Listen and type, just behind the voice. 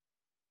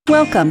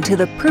Welcome to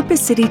the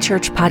Purpose City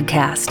Church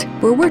podcast,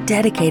 where we're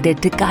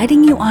dedicated to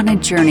guiding you on a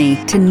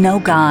journey to know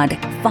God,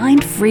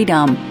 find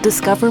freedom,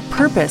 discover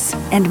purpose,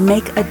 and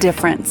make a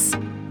difference.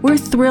 We're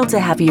thrilled to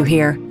have you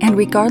here, and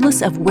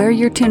regardless of where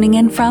you're tuning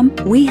in from,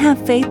 we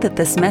have faith that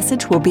this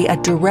message will be a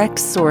direct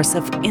source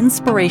of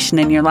inspiration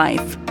in your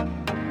life.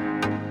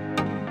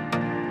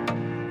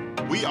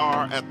 We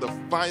are at the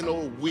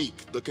final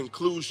week, the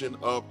conclusion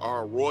of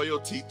our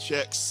Royalty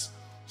Checks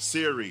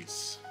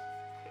series.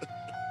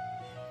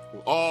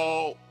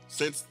 All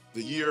since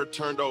the year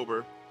turned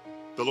over,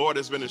 the Lord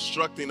has been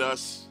instructing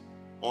us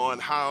on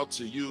how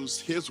to use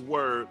His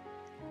word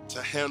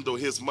to handle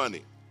His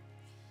money.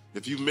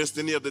 If you've missed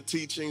any of the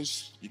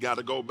teachings, you got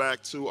to go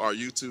back to our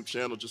YouTube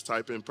channel. Just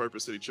type in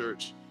Purpose City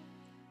Church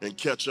and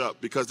catch up,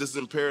 because this is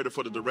imperative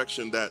for the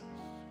direction that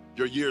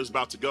your year is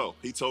about to go.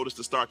 He told us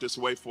to start this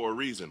way for a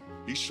reason.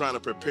 He's trying to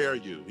prepare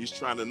you. He's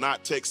trying to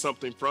not take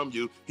something from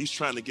you. He's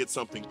trying to get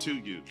something to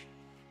you.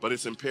 But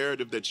it's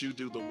imperative that you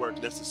do the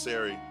work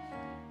necessary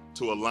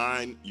to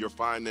align your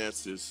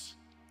finances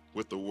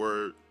with the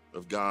word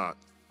of God.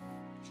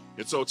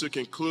 And so to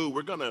conclude,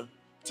 we're going to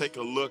take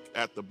a look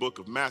at the book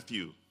of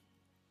Matthew.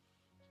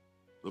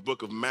 The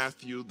book of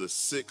Matthew, the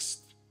 6th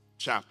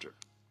chapter.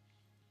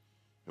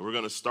 And we're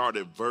going to start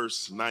at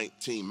verse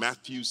 19.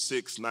 Matthew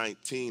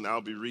 6:19. I'll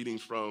be reading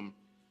from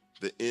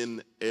the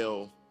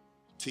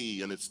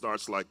NLT, and it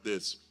starts like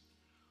this.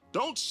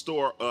 Don't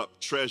store up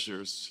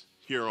treasures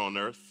here on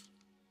earth,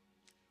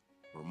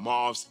 where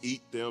moths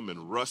eat them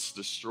and rust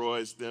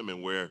destroys them,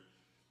 and where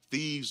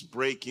thieves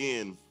break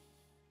in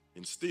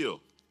and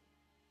steal.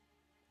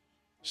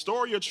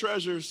 Store your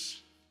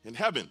treasures in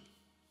heaven,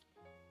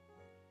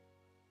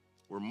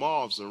 where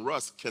moths and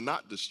rust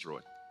cannot destroy,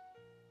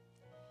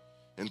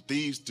 and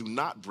thieves do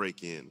not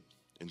break in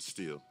and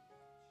steal.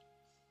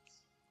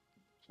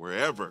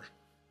 Wherever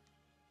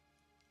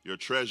your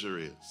treasure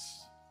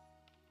is,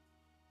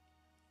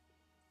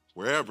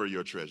 wherever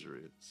your treasure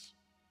is,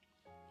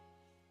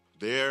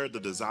 there the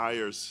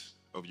desires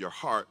of your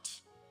heart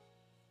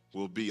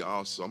will be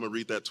also. I'm going to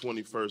read that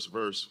 21st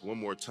verse one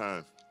more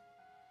time.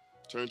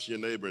 Turn to your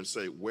neighbor and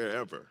say,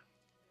 wherever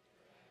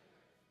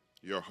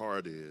your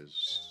heart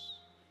is,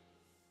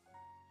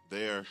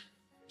 there,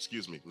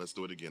 let's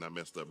do it again. I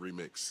messed up,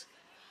 remix.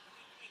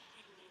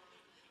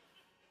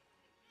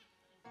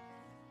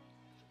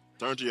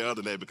 Turn to your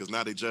other neighbor, because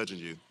now they're judging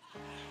you.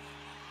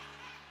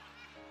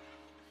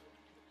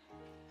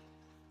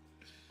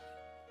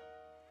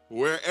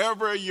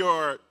 Wherever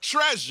your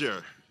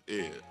treasure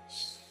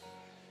is,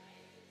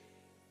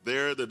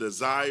 there the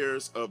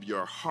desires of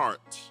your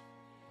heart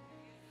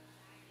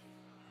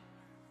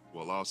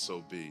will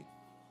also be.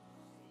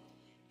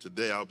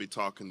 Today I'll be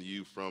talking to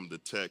you from the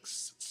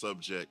text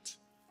subject,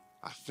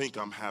 I think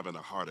I'm having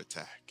a heart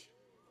attack.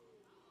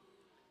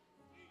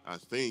 I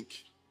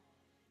think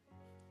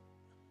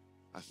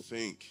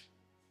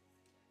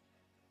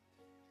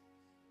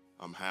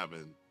I'm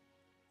having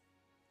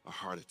a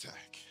heart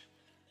attack.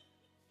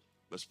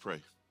 Let's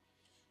pray.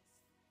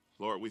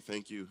 Lord, we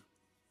thank you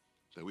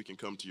that we can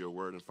come to your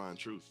word and find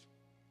truth.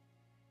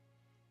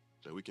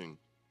 That we can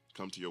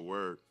come to your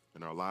word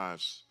and our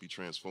lives be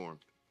transformed.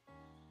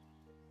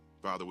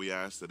 Father, we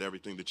ask that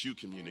everything that you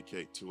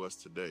communicate to us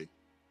today,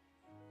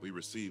 we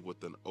receive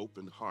with an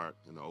open heart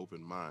and an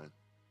open mind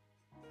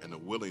and a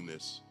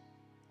willingness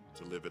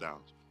to live it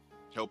out.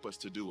 Help us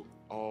to do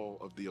all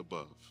of the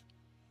above.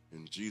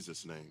 In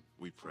Jesus' name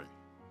we pray.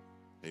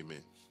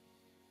 Amen.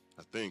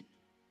 I think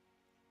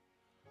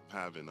I'm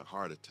having a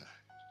heart attack.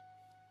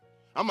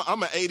 I'm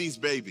an 80s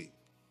baby.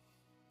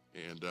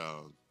 And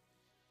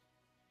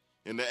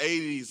in the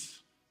 80s,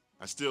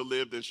 I still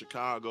lived in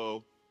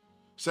Chicago,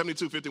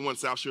 7251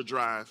 South Shore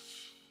Drive,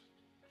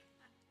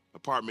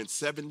 apartment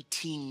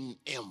 17M.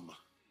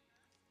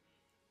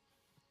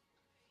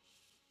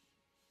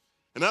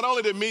 And not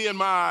only did me and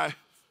my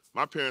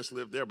parents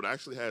live there, but I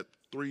actually had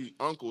 3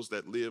 uncles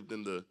that lived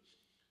in the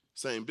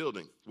same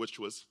building, which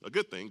was a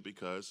good thing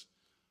because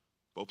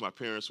both my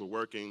parents were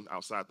working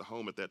outside the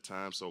home at that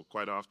time, so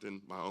quite often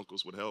my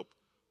uncles would help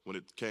when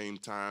it came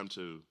time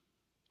to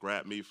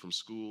grab me from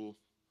school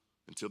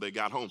until they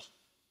got home.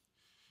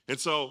 And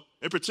so,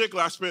 in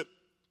particular, I spent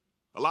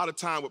a lot of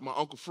time with my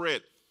Uncle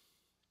Fred.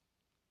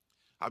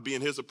 I'd be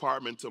in his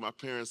apartment until my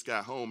parents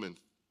got home, and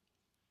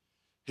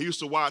he used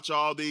to watch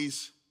all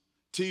these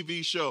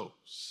TV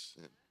shows.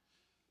 And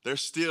they're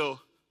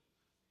still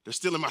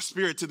in my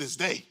spirit to this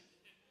day.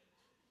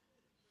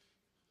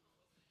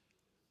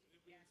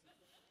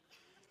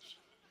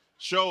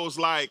 Shows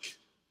like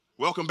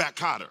Welcome Back,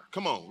 Kotter.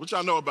 Come on, what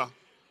y'all know about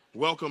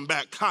Welcome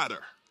Back, Kotter?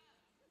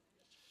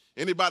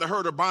 Anybody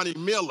heard of Barney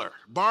Miller?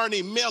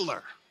 Barney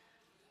Miller.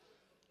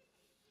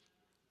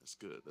 That's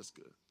good.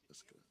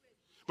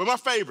 But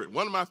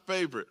one of my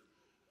favorite,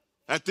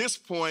 at this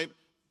point,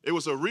 it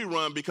was a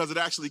rerun because it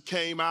actually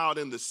came out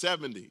in the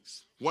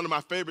 70s. One of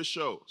my favorite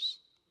shows,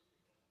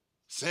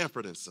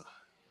 Sanford and Son.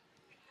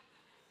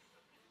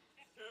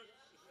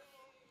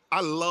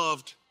 I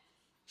loved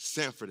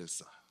Sanford and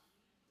Son.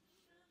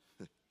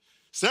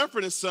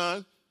 Sanford and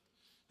Son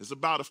It's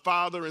about a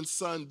father and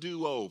son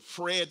duo,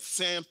 Fred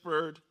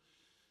Sanford,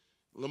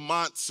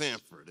 Lamont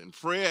Sanford. And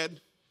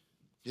Fred,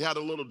 he had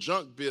a little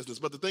junk business.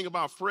 But the thing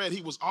about Fred,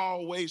 he was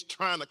always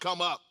trying to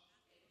come up.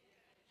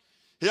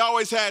 He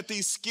always had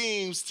these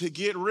schemes to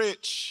get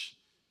rich.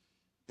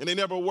 And they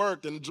never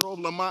worked and drove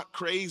Lamont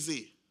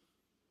crazy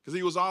because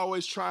he was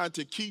always trying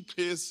to keep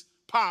his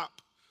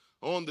pop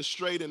on the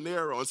straight and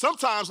narrow. And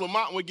sometimes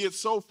Lamont would get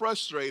so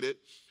frustrated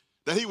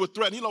that he would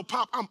threaten,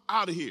 Pop, I'm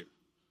out of here.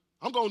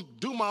 I'm going to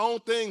do my own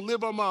thing,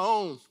 live on my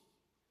own.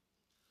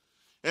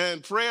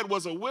 And Fred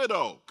was a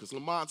widow because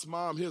Lamont's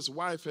mom, his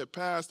wife, had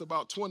passed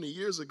about 20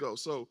 years ago.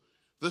 So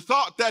the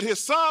thought that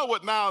his son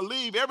would now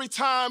leave, every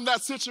time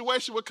that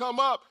situation would come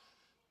up,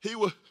 he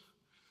would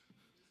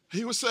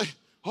say,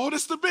 oh,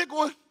 this is the big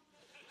one.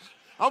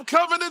 I'm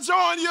coming to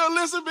join you,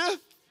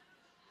 Elizabeth.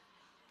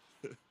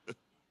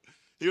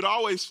 He would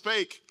always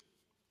fake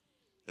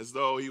as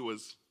though he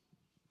was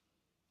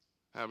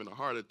having a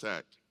heart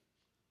attack.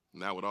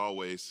 And that would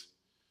always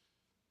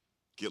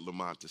get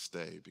Lamont to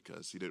stay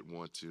because he didn't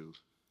want to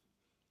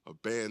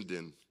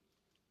abandon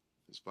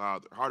his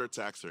father. Heart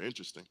attacks are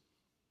interesting.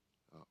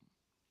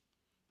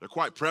 They're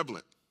quite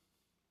prevalent.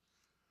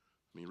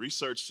 I mean,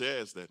 research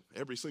says that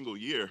every single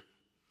year,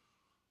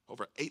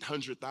 over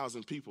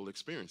 800,000 people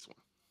experience one.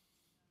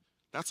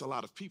 That's a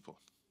lot of people.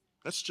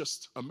 That's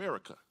just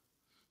America.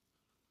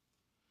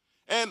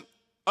 And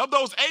of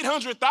those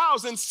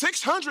 800,000,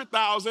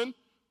 600,000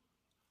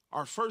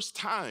 are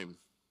first-time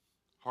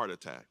heart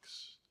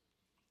attacks.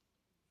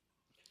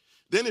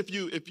 Then if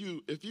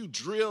you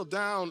drill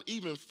down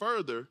even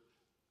further,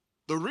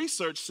 the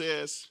research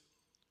says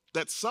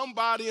that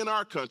somebody in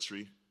our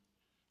country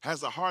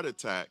has a heart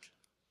attack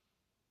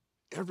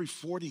every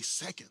 40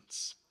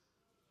 seconds.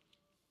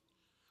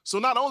 So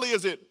not only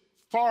is it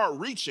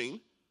far-reaching,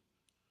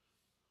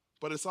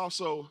 but it's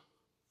also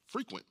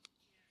frequent.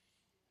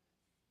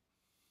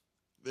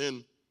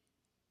 Then,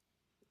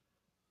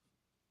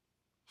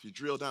 if you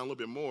drill down a little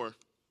bit more,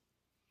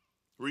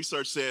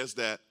 research says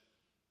that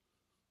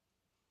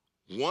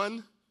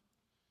 1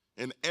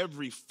 in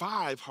every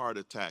 5 heart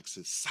attacks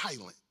is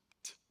silent,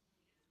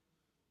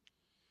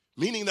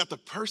 meaning that the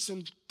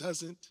person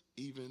doesn't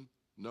even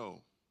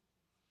know.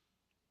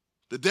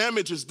 The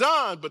damage is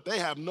done, but they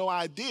have no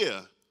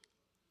idea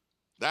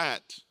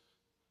that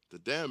the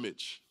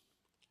damage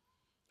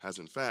has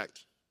in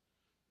fact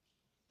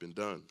been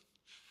done.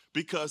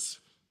 Because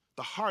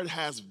the heart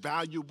has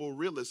valuable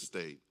real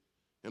estate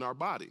in our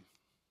body.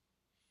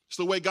 It's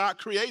the way God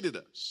created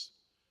us.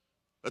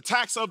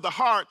 Attacks of the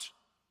heart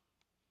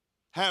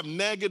have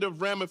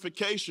negative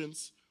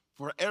ramifications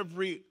for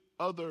every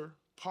other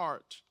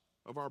part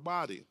of our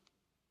body.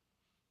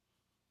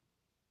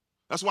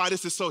 That's why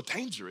this is so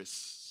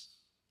dangerous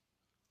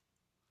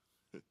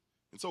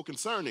and so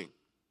concerning.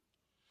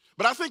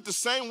 But I think the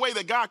same way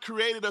that God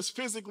created us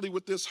physically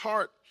with this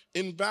heart,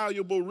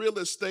 invaluable real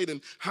estate,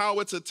 and how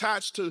it's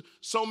attached to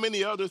so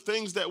many other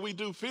things that we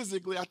do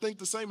physically, I think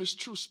the same is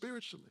true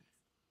spiritually.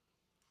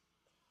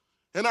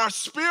 In our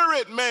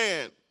spirit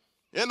man,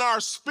 in our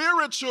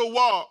spiritual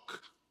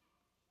walk,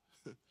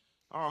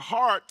 our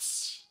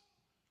hearts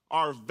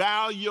are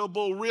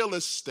valuable real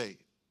estate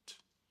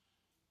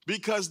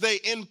because they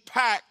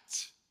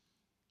impact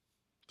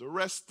the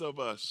rest of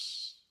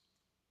us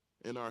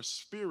in our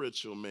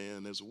spiritual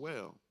man as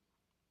well.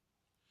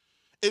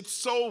 It's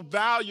so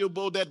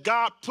valuable that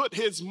God put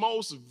his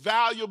most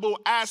valuable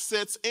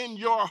assets in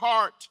your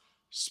heart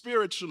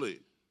spiritually.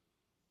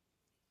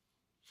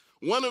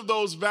 One of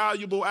those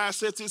valuable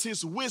assets is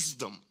his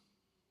wisdom.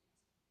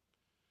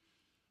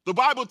 The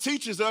Bible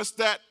teaches us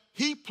that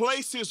he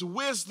places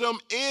wisdom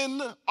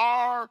in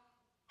our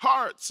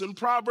hearts. In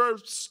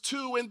Proverbs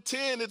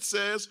 2:10, it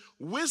says,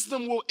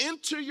 wisdom will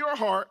enter your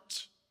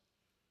heart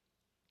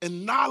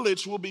and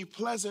knowledge will be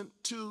pleasant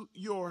to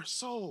your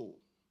soul.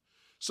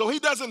 So he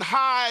doesn't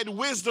hide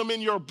wisdom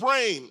in your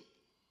brain.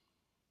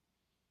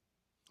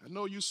 I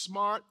know you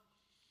smart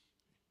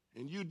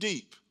and you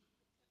deep,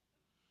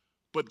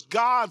 but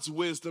God's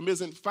wisdom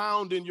isn't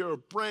found in your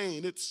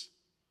brain. It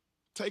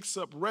takes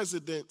up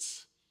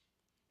residence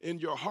in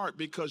your heart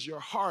because your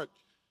heart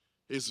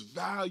is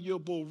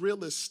valuable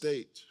real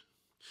estate.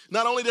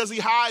 Not only does he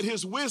hide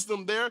his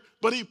wisdom there,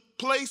 but he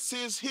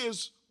places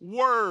his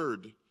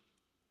word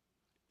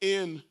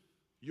in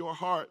your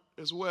heart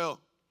as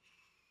well.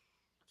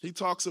 He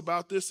talks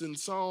about this in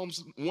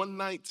Psalms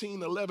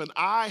 119:11.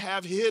 I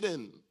have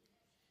hidden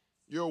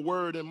your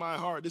word in my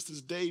heart. This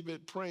is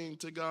David praying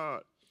to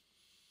God,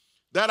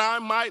 that I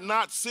might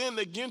not sin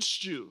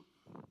against you.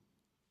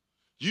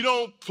 You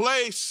don't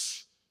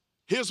place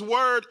his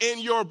word in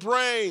your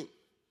brain.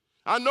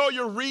 I know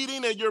you're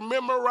reading and you're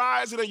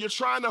memorizing and you're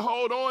trying to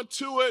hold on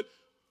to it,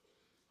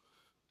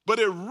 but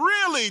it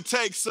really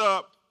takes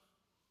up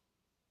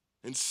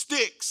and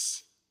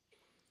sticks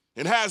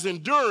and has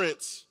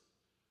endurance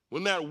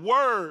when that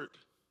word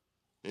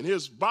in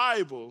his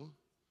Bible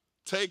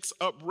takes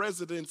up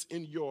residence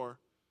in your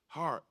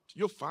heart.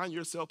 You'll find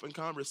yourself in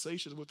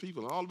conversations with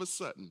people, and all of a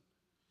sudden,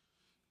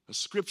 a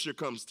scripture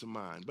comes to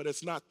mind, but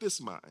it's not this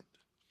mind.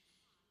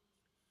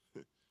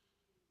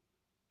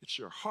 That's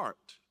your heart,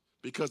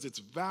 because it's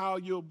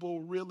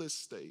valuable real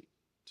estate.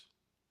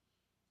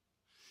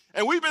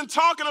 And we've been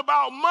talking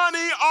about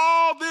money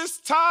all this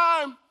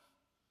time,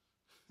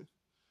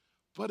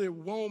 but it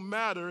won't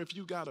matter if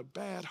you got a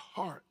bad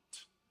heart.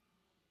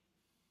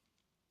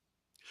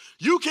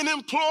 You can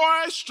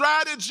employ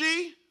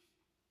strategy.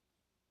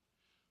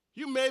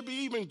 You may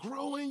be even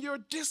growing your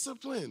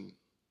discipline.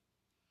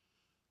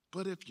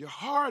 But if your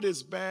heart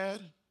is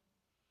bad,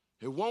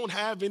 it won't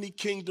have any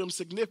kingdom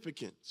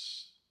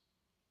significance.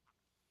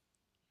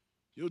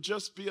 You'll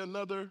just be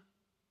another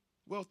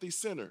wealthy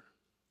sinner.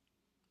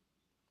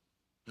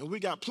 And we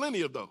got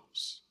plenty of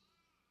those.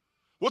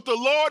 What the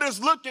Lord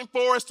is looking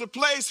for is to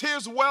place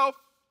his wealth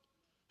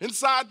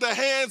inside the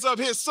hands of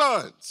his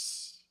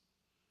sons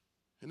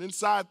and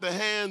inside the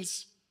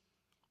hands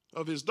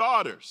of his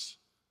daughters.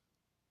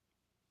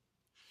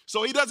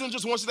 So he doesn't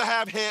just want you to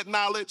have head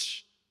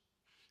knowledge.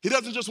 He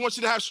doesn't just want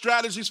you to have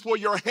strategies for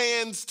your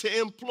hands to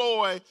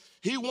employ.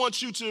 He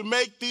wants you to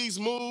make these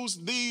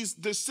moves, these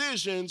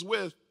decisions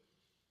with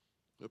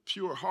a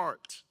pure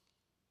heart.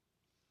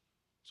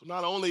 So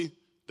not only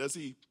does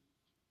he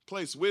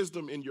place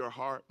wisdom in your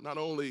heart, not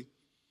only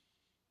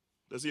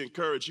does he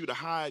encourage you to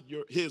hide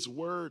his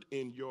word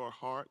in your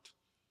heart,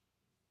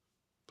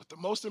 but the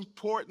most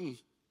important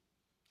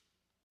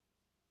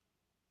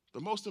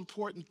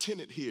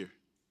tenet here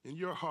in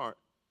your heart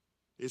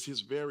is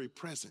his very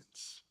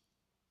presence.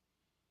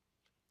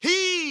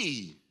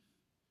 He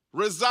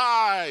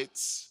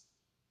resides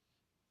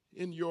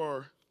in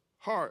your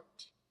heart.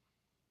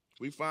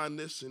 We find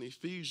this in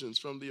Ephesians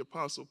from the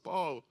Apostle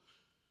Paul.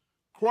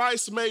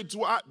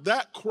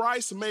 That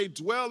Christ may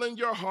dwell in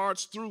your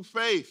hearts through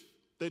faith,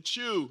 that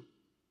you,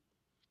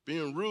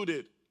 being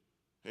rooted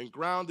and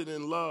grounded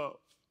in love.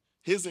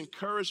 His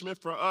encouragement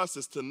for us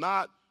is to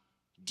not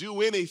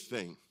do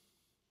anything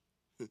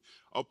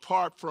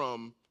apart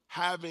from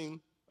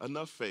having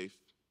enough faith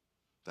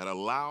that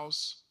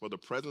allows for the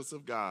presence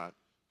of God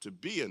to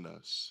be in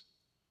us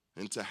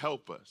and to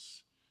help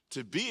us,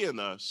 to be in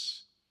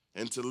us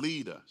and to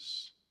lead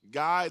us,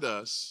 guide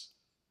us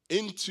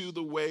into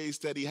the ways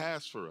that he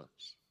has for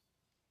us.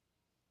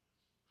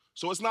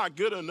 So it's not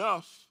good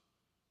enough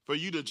for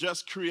you to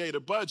just create a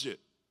budget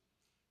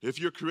if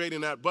you're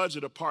creating that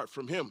budget apart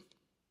from him.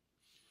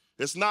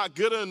 It's not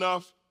good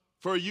enough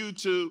for you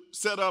to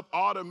set up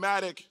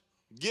automatic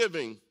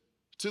giving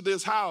to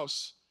this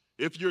house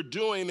if you're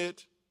doing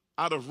it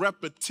out of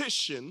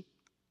repetition,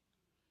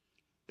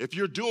 if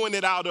you're doing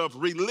it out of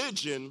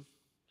religion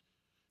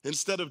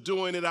instead of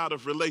doing it out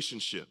of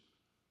relationship.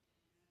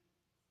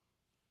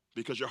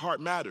 Because your heart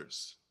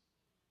matters.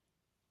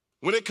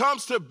 When it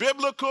comes to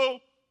biblical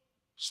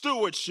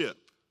stewardship,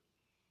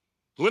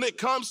 when it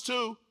comes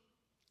to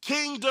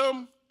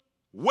kingdom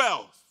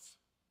wealth,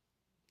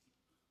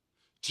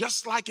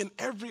 just like in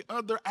every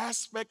other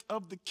aspect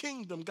of the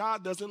kingdom,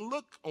 God doesn't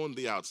look on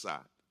the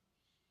outside.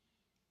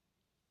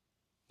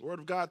 The Word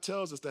of God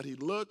tells us that he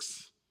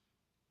looks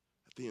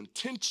at the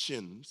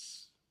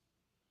intentions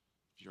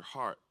of your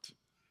heart.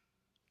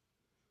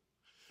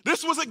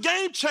 This was a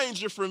game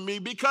changer for me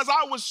because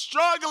I was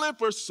struggling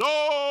for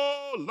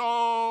so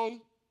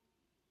long,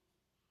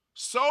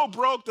 so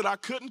broke that I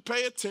couldn't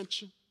pay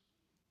attention,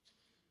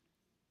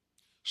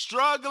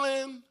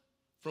 struggling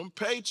from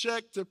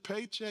paycheck to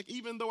paycheck,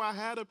 even though I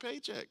had a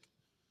paycheck.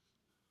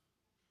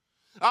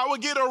 I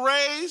would get a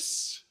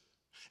raise,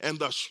 and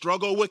the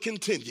struggle would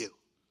continue.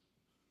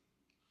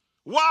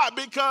 Why?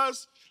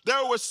 Because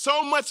there was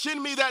so much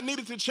in me that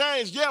needed to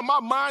change. Yeah,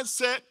 my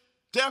mindset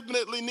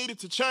definitely needed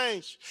to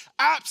change.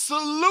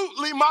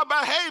 Absolutely, my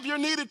behavior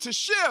needed to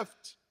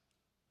shift.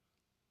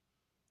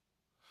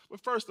 But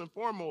first and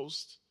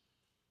foremost,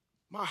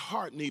 my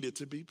heart needed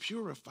to be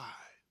purified.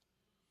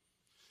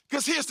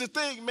 Because here's the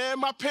thing,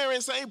 man, my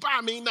parents ain't buy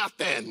me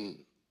nothing.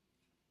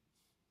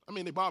 I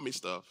mean, they bought me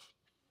stuff.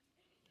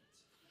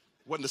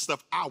 Wasn't the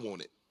stuff I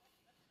wanted.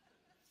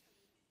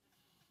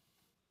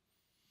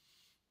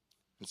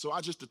 And so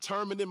I just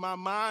determined in my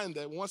mind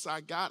that once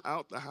I got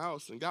out the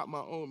house and got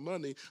my own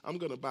money, I'm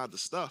going to buy the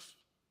stuff.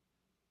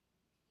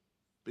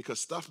 Because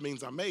stuff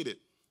means I made it.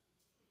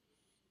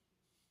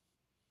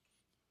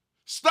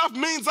 Stuff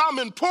means I'm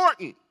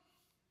important.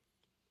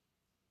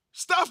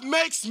 Stuff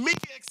makes me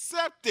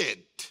accepted.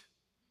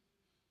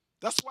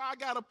 That's why I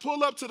got to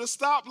pull up to the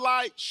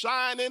stoplight,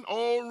 shining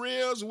on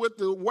rims with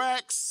the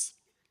wax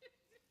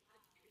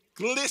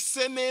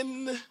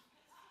glistening.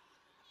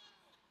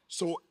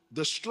 So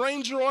the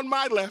stranger on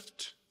my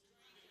left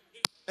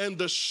and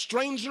the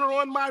stranger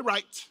on my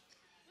right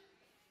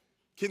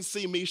can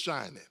see me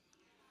shining.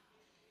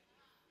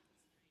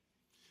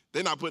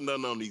 They're not putting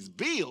nothing on these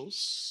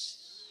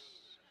bills,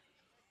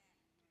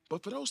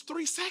 but for those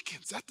 3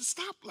 seconds at the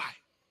stoplight,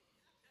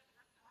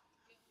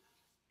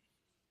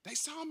 they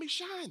saw me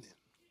shining.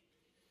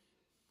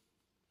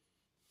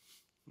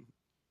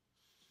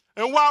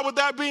 And why would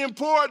that be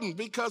important?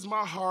 Because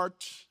my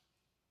heart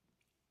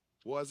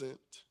wasn't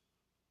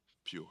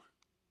pure.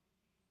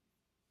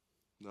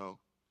 No.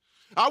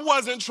 I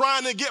wasn't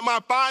trying to get my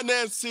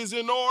finances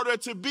in order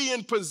to be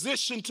in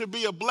position to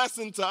be a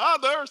blessing to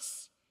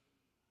others.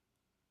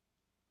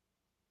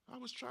 I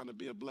was trying to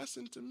be a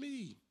blessing to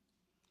me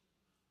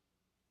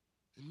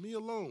and me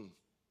alone,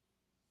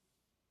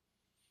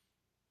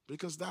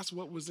 because that's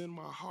what was in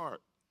my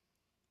heart.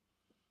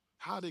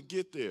 How to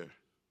get there,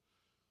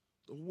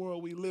 the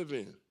world we live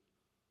in.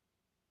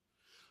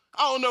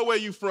 I don't know where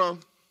you from.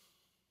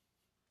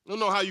 I don't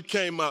know how you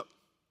came up.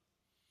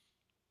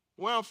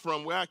 Where I'm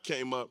from, where I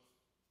came up,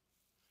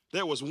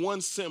 there was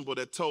one symbol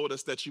that told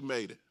us that you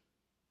made it.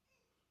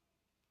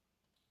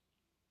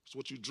 It's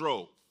what you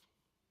drove.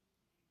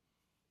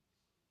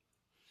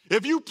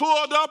 If you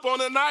pulled up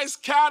on a nice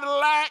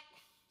Cadillac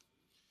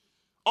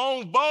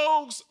on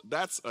Vogues,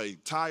 that's a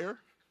tire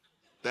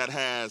that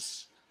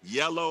has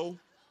yellow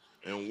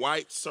and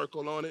white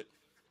circle on it.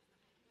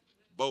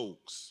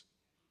 Vogues.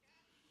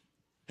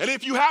 And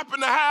if you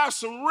happen to have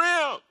some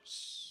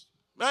rims,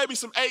 maybe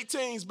some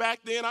 18s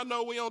back then, I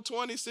know we on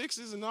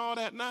 26s and all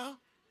that now,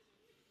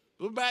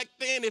 but back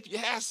then if you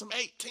had some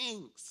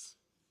 18s,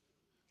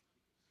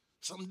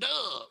 some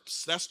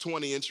dubs, that's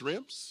 20-inch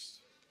rims.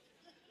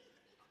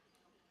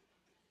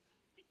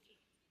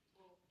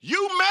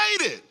 You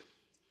made it.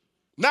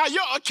 Now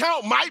your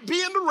account might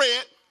be in the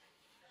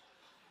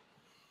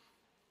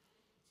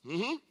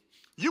red.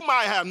 You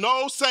might have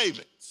no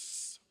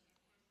savings.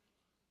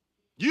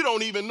 You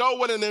don't even know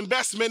what an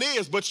investment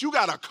is, but you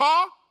got a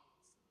car.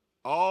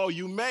 Oh,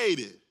 you made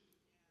it.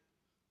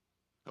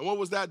 And what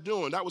was that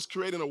doing? That was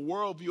creating a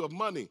worldview of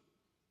money.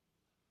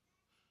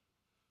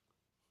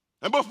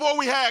 And before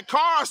we had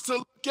cars to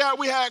look at,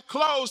 we had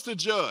clothes to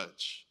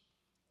judge.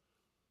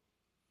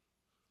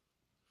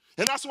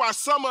 And that's why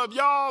some of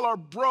y'all are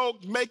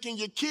broke, making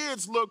your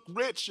kids look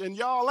rich, and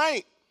y'all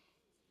ain't.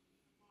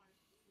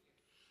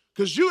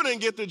 Because you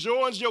didn't get the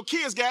Jordans, your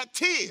kids got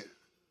 10.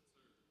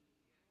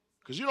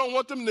 Because you don't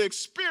want them to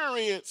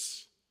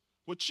experience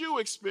what you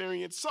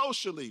experienced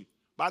socially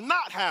by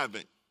not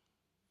having.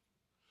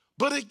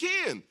 But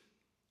again,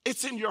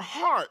 it's in your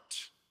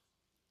heart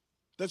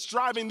that's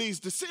driving these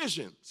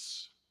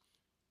decisions.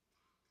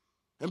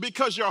 And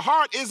because your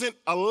heart isn't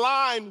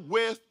aligned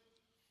with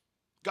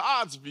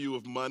God's view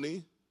of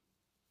money,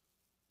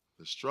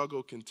 the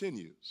struggle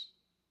continues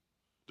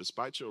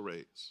despite your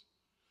raise.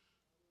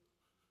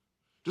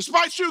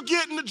 Despite you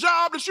getting the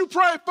job that you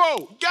prayed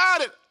for,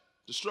 got it,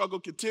 the struggle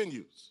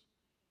continues.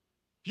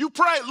 You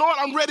pray, Lord,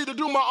 I'm ready to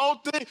do my own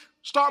thing,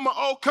 start my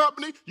own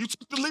company. You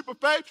took the leap of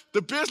faith,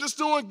 the business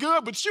doing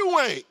good, but you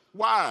ain't.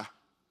 Why?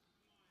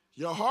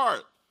 Your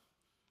heart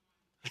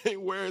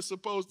ain't where it's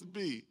supposed to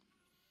be.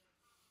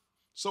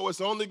 So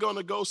it's only going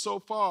to go so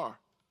far.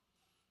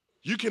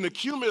 You can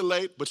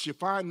accumulate, but you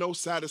find no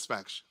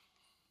satisfaction.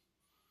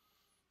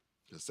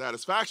 The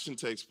satisfaction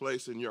takes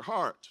place in your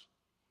heart.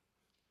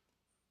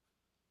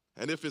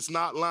 And if it's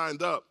not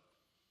lined up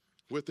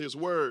with his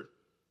word,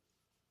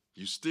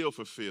 you still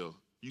feel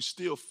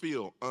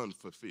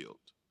unfulfilled.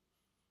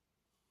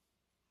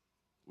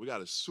 We got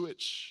to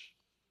switch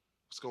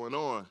what's going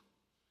on in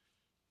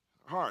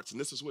our hearts. And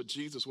this is what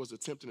Jesus was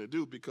attempting to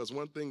do, because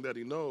one thing that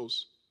he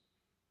knows,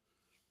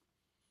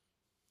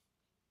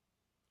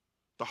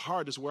 the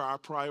heart is where our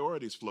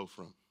priorities flow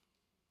from.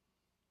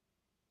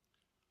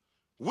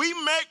 We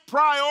make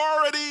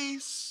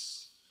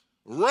priorities,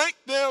 rank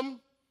them,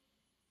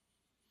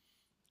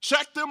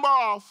 check them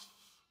off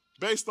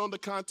based on the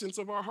contents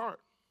of our heart.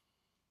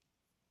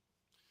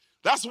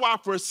 That's why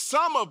for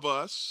some of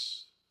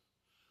us,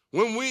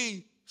 when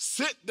we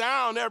sit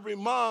down every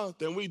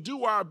month and we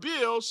do our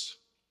bills,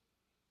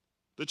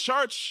 the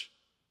church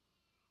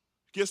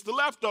gets the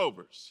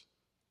leftovers.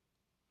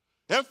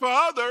 And for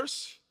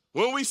others,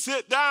 when we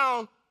sit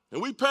down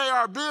and we pay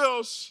our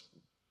bills,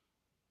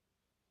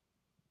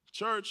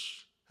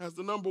 church has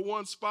the number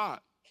one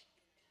spot.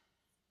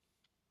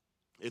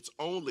 It's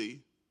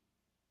only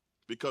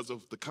because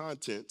of the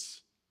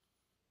contents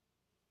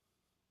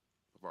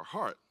of our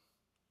heart.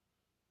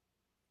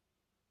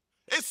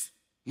 It's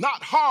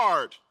not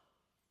hard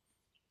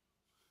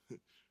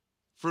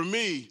for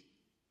me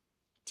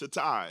to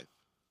tithe.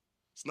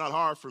 It's not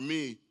hard for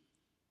me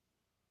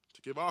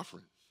to give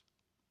offerings.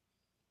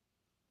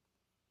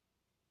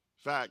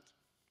 In fact,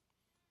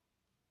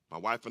 my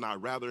wife and I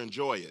rather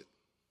enjoy it,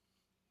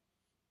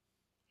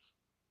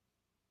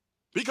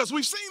 because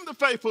we've seen the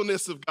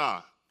faithfulness of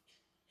God.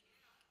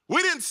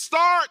 We didn't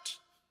start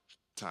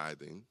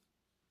tithing,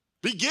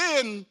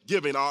 begin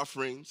giving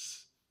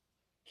offerings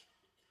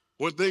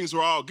when things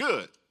were all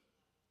good.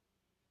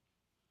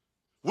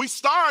 We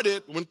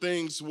started when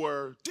things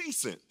were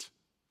decent.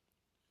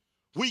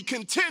 We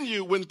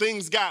continued when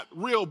things got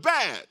real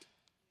bad.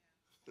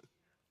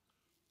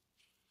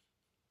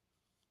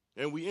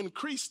 And we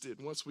increased it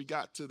once we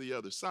got to the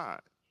other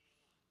side,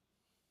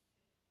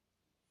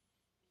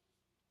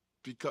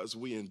 because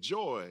we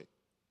enjoy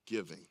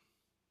giving.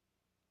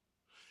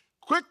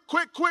 Quick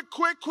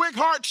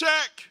heart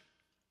check.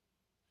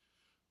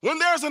 When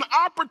there's an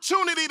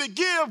opportunity to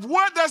give,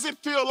 what does it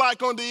feel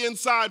like on the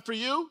inside for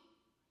you?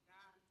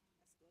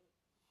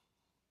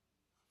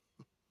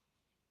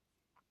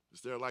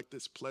 Is there like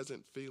this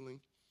pleasant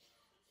feeling?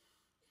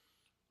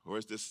 Or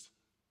is this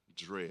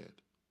dread?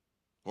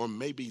 Or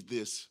maybe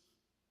this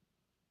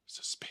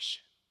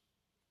suspicion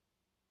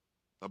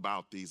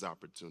about these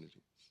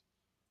opportunities?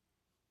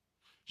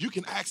 You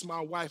can ask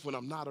my wife when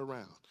I'm not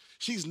around.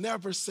 She's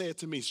never said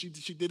to me, she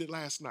did it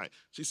last night.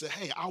 She said,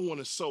 hey, I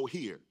want to sow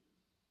here.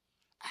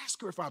 Ask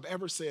her if I've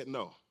ever said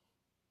no.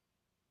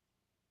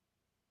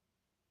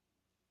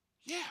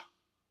 Yeah,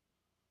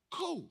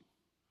 cool,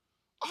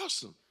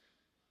 awesome.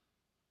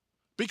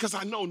 Because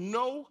I know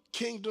no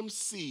kingdom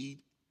seed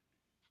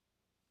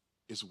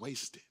is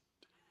wasted.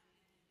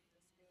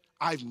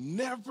 I've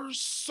never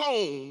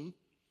sown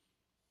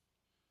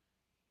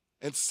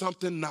and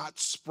something not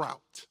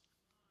sprout.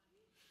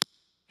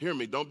 Hear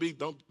me, don't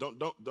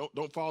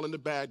fall into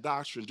bad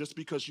doctrine. Just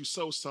because you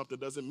sow something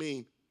doesn't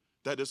mean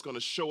that it's going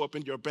to show up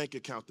in your bank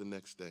account the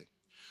next day.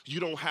 You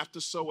don't have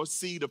to sow a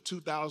seed of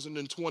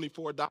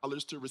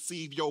 $2,024 to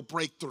receive your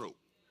breakthrough.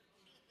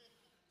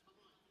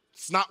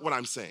 It's not what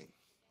I'm saying.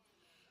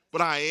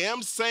 But I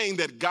am saying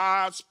that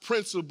God's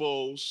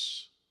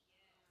principles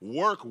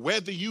work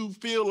whether you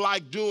feel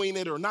like doing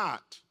it or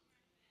not.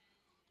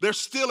 They're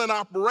still in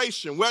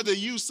operation. Whether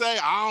you say,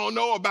 I don't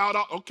know about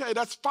it, okay,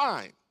 that's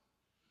fine.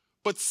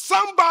 But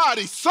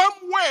somebody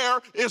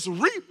somewhere is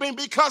reaping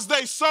because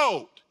they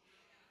sowed.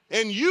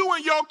 And you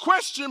and your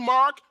question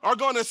mark are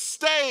going to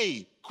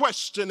stay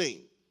questioning.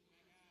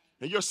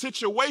 And your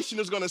situation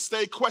is going to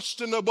stay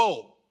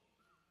questionable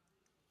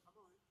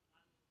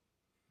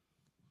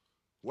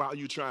while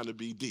you're trying to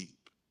be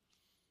deep.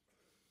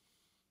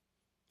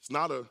 It's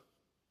not a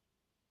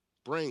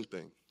brain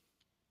thing.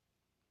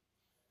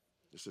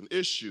 It's an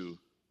issue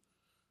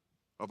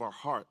of our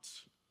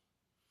hearts.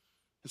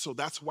 And so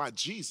that's why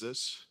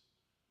Jesus,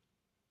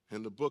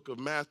 in the book of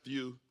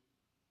Matthew,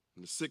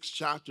 in the 6th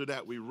chapter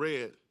that we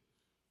read,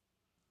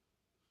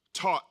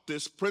 taught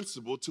this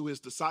principle to his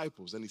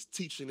disciples, and he's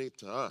teaching it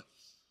to us.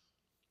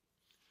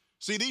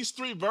 See, these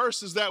 3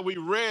 verses that we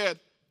read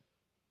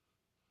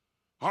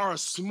are a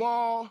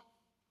small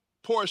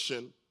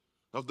portion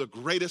of the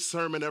greatest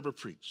sermon ever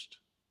preached.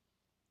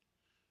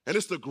 And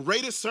it's the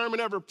greatest sermon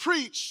ever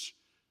preached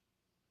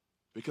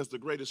because the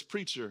greatest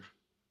preacher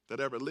that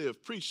ever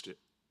lived preached it.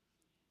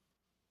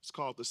 It's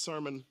called the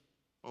Sermon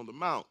on the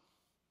Mount.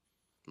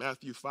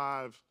 Matthew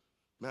 5,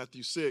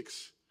 Matthew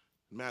 6,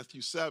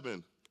 Matthew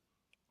 7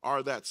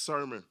 are that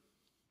sermon.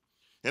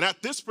 And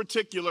at this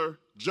particular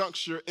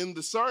juncture in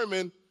the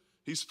sermon,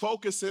 he's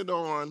focusing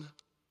on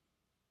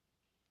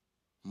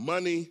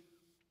money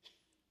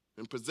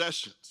and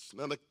possessions.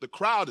 Now, the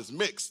crowd is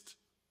mixed.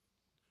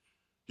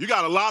 You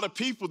got a lot of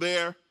people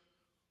there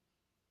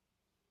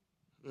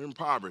that are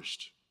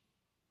impoverished.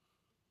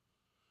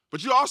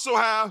 But you also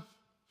have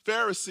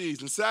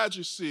Pharisees and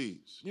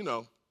Sadducees. You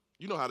know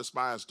how the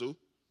spies do.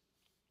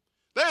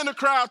 They're in the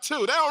crowd too.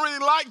 They don't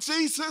really like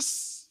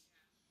Jesus.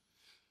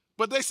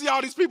 But they see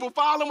all these people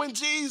following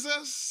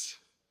Jesus.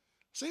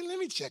 Say, let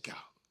me check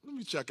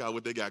out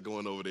what they got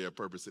going over there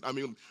purposely. I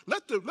mean,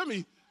 let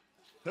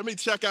me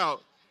check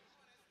out.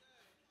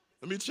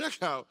 Let me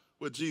check out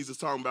what Jesus is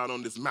talking about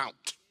on this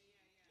mount.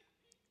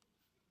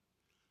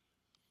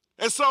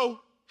 And so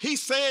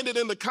he's saying it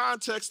in the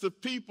context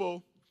of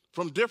people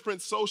from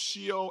different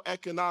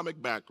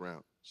socioeconomic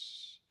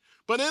backgrounds.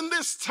 But in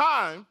this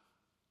time,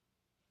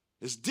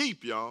 it's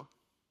deep, y'all.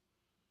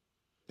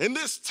 In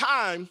this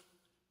time,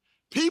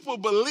 people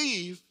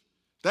believe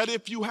that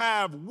if you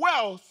have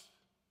wealth,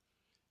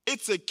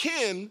 it's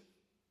akin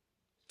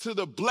to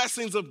the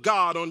blessings of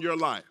God on your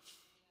life.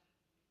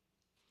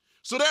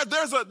 So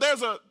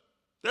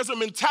there's a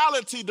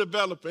mentality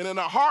developing and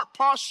a heart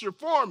posture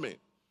forming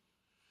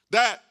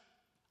that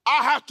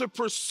I have to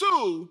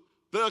pursue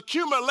the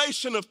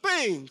accumulation of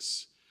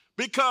things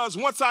because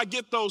once I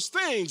get those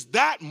things,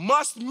 that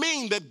must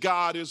mean that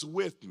God is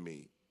with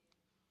me.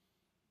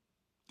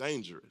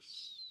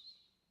 Dangerous.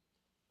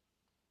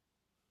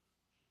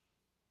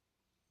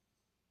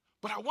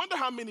 But I wonder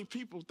how many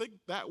people think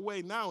that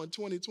way now in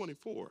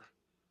 2024.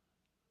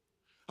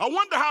 I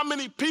wonder how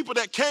many people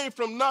that came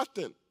from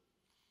nothing,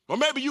 or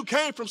maybe you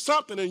came from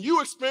something and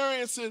you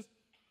experienced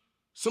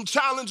some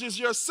challenges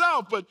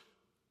yourself, but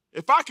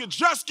if I could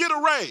just get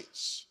a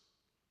raise,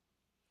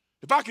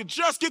 if I could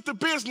just get the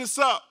business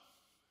up,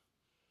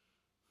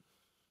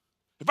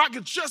 if I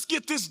could just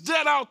get this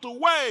debt out the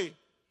way,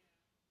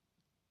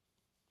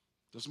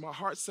 does my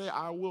heart say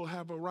I will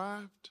have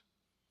arrived?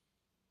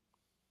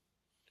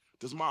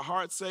 Does my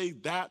heart say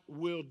that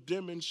will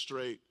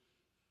demonstrate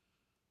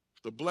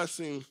the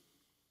blessing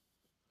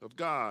of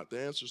God? The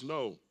answer is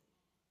no.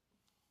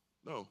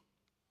 No.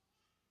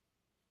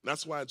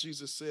 That's why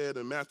Jesus said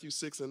in Matthew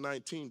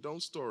 6:19,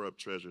 don't store up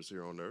treasures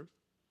here on earth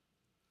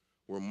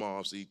where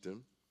moths eat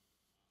them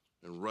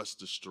and rust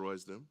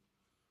destroys them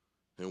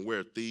and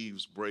where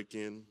thieves break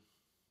in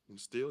and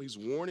steal. He's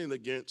warning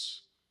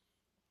against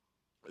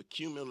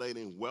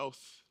accumulating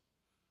wealth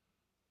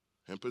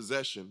and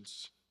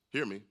possessions,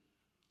 hear me,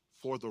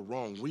 for the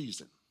wrong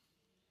reason.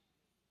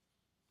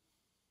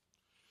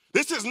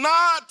 This is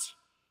not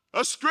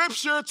a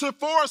scripture to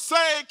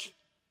forsake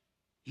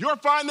your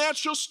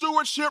financial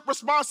stewardship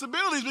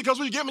responsibilities, because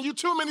we've given you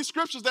too many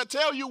scriptures that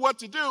tell you what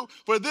to do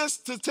for this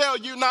to tell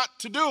you not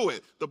to do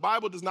it. The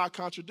Bible does not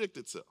contradict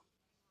itself.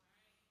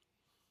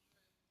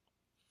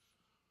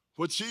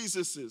 What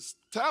Jesus is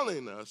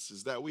telling us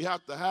is that we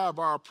have to have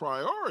our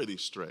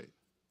priorities straight.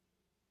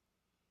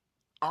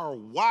 Our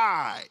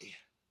why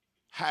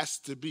has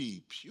to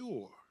be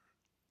pure.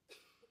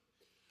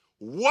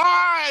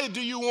 Why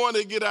do you want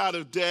to get out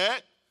of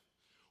debt?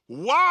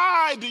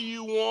 Why do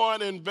you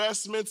want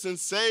investments and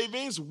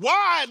savings?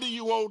 Why do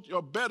you want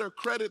a better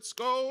credit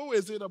score?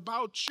 Is it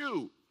about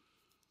you?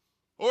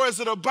 Or is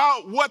it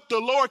about what the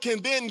Lord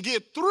can then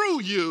get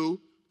through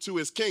you to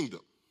his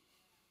kingdom?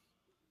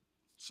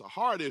 It's a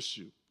hard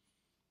issue.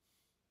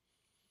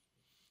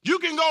 You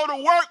can go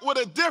to work with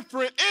a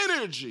different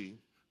energy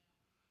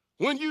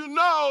when you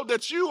know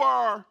that you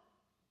are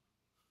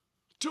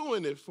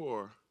doing it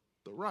for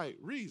the right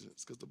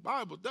reasons. Because the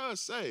Bible does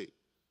say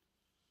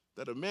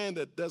that a man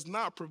that does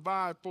not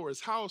provide for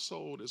his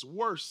household is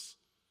worse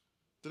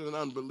than an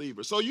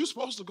unbeliever. So you're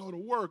supposed to go to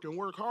work and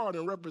work hard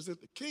and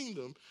represent the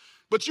kingdom,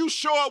 but you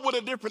show up with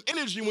a different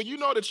energy when you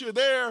know that you're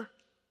there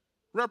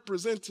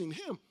representing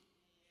him.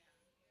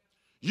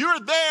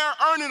 You're there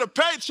earning a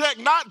paycheck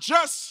not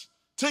just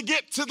to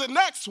get to the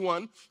next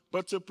one,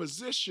 but to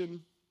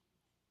position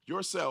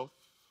yourself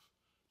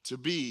to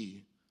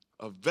be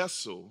a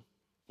vessel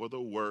for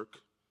the work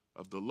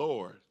of the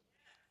Lord.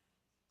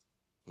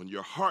 When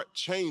your heart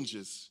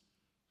changes,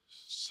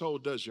 so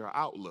does your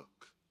outlook.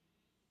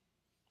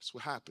 That's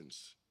what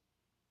happens.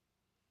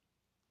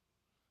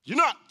 You're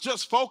not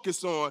just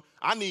focused on,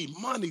 I need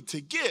money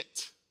to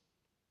get.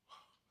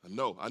 I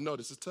know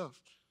this is tough.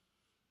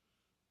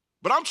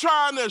 But I'm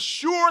trying to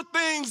shore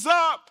things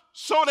up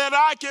so that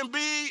I can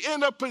be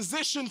in a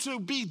position to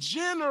be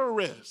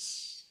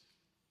generous.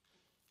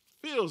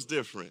 Feels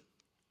different.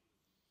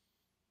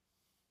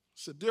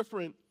 It's a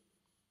different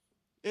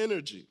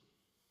energy.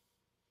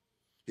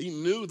 He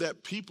knew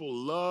that people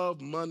love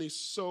money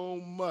so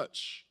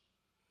much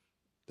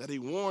that he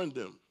warned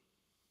them.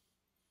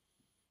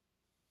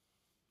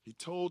 He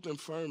told them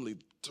firmly,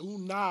 do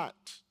not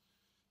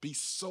be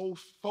so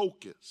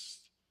focused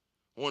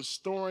on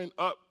storing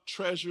up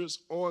treasures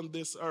on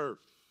this earth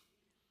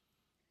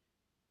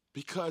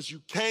because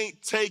you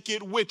can't take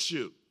it with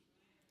you.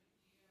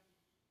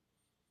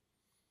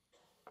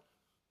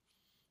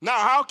 Now,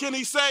 how can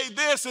he say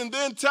this and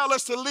then tell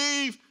us to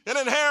leave an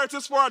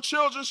inheritance for our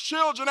children's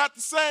children at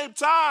the same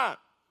time?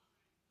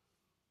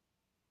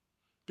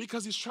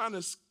 Because he's trying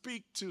to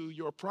speak to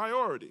your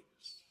priorities.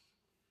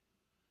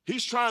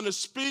 He's trying to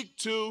speak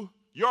to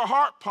your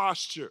heart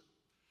posture.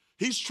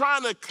 He's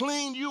trying to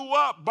clean you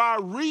up by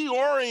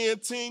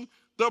reorienting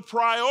the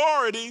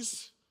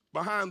priorities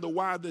behind the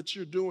why that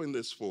you're doing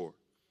this for.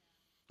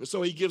 And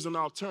so he gives an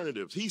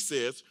alternative. He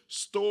says,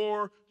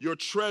 store your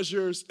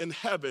treasures in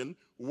heaven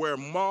where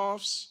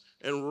moths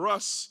and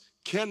rust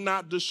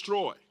cannot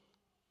destroy,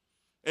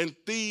 and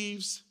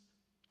thieves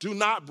do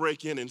not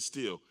break in and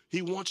steal.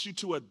 He wants you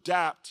to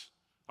adapt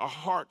a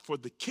heart for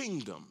the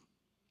kingdom.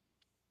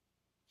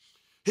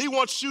 He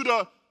wants you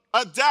to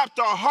adapt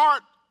a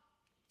heart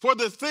for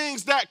the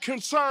things that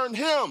concern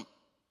him.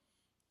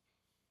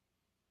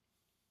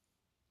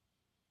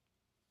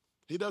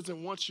 He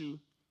doesn't want you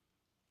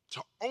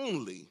to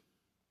only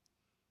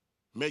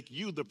make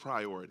you the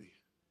priority.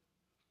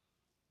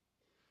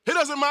 He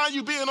doesn't mind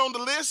you being on the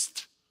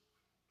list.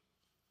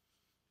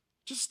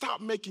 Just stop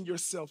making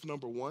yourself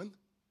number one.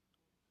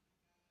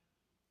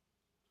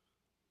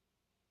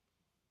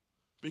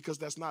 Because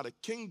that's not a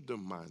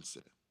kingdom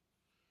mindset.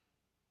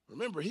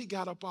 Remember, he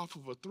got up off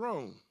of a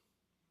throne.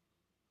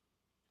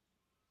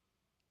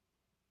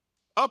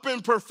 Up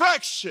in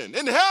perfection,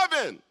 in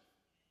heaven,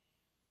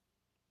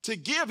 to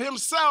give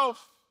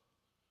himself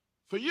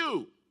for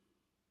you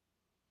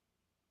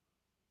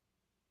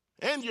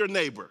and your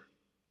neighbor.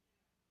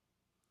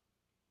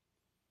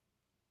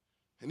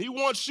 And he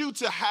wants you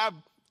to have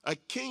a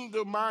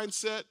kingdom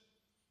mindset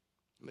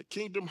and a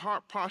kingdom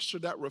heart posture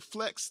that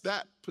reflects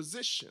that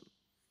position.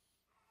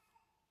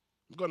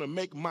 I'm going to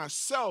make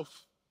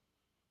myself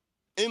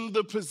in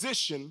the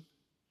position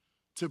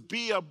to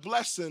be a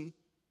blessing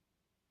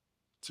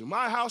to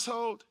my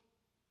household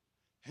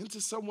and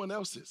to someone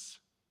else's.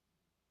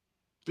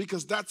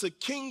 Because that's a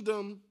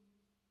kingdom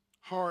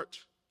heart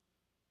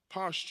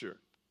posture.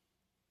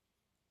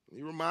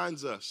 He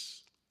reminds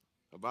us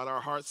about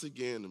our hearts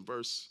again in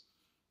verse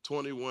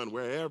 21,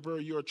 wherever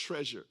your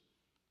treasure.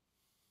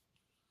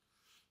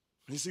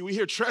 You see, we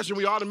hear treasure,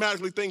 we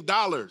automatically think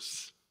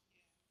dollars.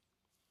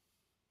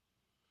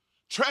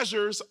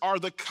 Treasures are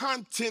the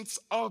contents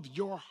of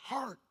your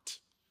heart,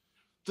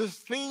 the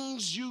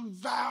things you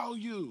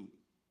value.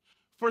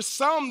 For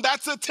some,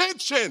 that's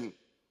attention.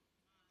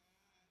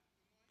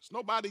 Because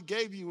nobody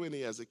gave you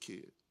any as a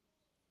kid.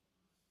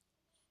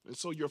 And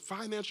so your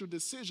financial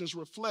decisions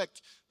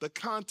reflect the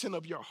content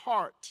of your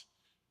heart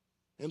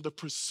and the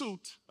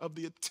pursuit of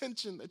the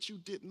attention that you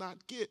did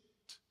not get.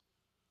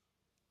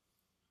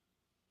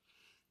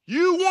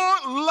 You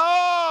want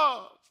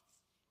love.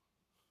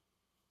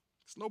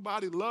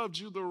 Nobody loved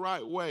you the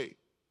right way.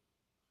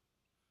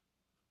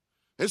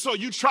 And so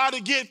you try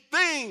to get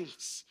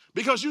things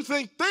because you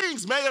think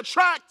things may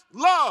attract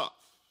love.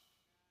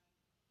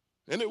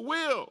 And it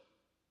will,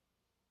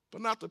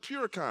 but not the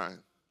pure kind.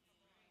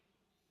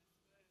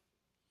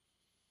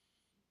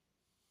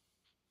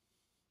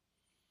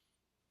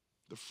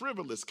 The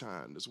frivolous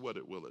kind is what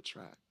it will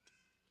attract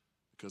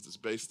because it's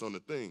based on the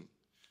thing.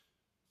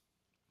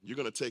 You're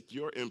going to take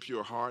your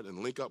impure heart and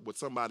link up with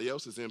somebody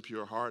else's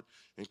impure heart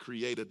and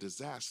create a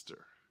disaster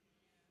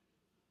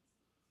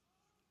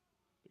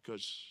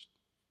because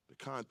the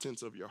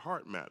contents of your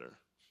heart matter.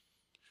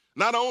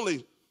 Not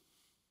only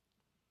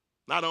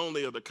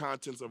are the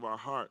contents of our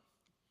heart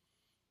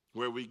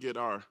where we get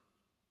our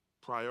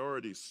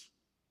priorities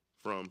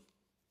from,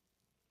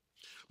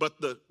 but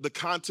the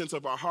contents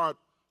of our heart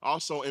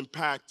also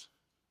impact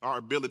our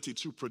ability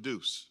to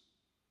produce.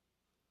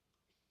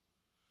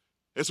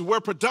 It's where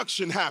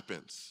production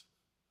happens.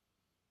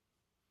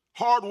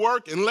 Hard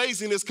work and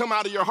laziness come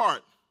out of your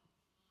heart.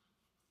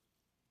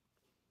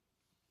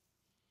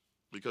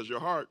 Because your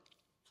heart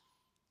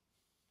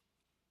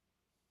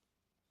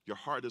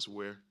is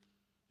where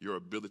your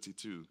ability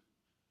to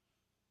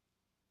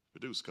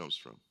produce comes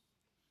from.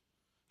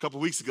 A couple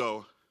weeks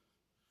ago,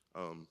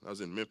 I was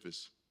in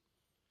Memphis,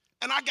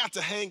 and I got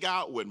to hang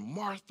out with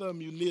Martha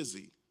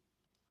McNeely.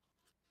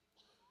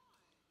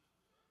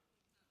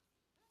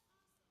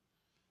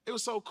 It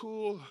was so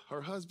cool.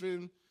 Her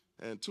husband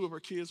and two of her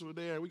kids were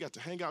there, and we got to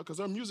hang out because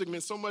her music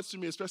meant so much to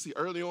me, especially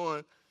early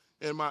on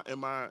in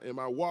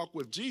my walk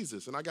with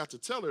Jesus, and I got to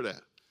tell her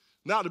that.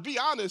 Now, to be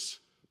honest,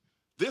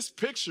 this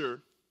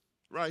picture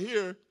right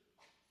here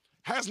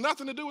has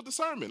nothing to do with the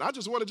sermon. I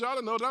just wanted y'all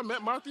to know that I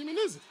met Martha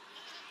McNeely.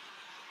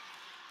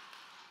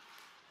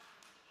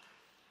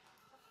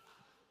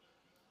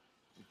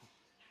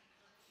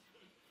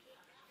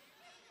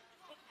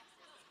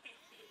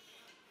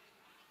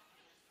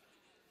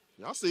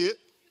 Y'all see it.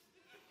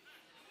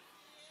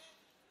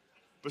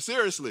 But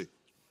seriously,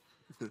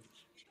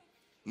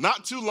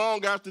 not too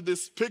long after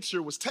this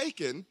picture was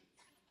taken,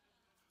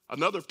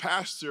 another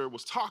pastor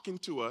was talking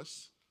to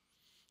us,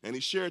 and he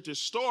shared this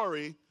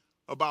story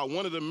about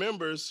one of the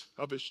members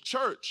of his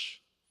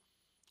church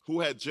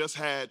who had just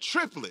had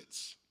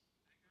triplets.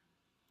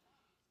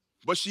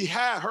 But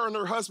her and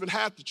her husband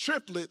had the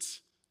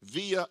triplets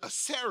via a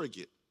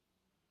surrogate.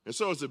 And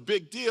so it's a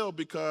big deal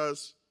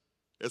because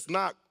it's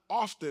not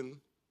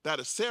often that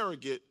a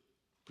surrogate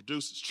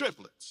produces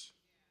triplets.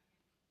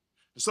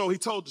 And so he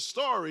told the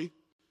story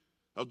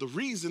of the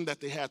reason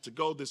that they had to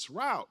go this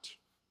route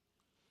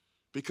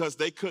because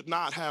they could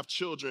not have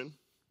children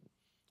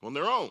on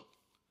their own.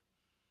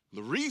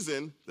 The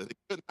reason that they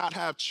could not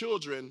have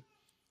children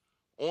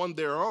on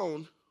their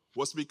own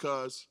was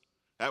because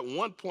at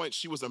one point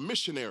she was a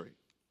missionary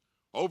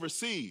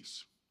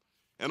overseas.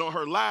 And on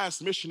her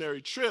last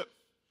missionary trip,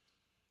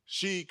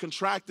 she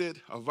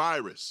contracted a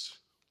virus.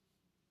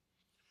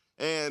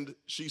 And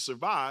she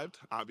survived,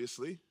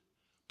 obviously,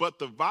 but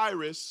the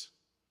virus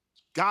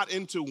got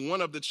into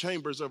one of the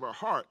chambers of her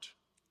heart.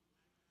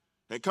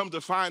 And come to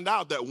find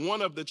out that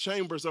one of the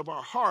chambers of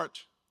our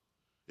heart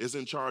is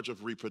in charge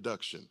of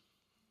reproduction.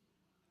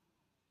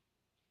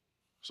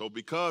 So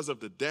because of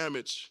the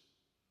damage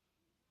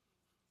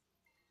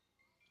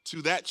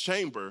to that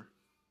chamber,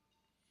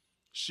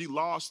 she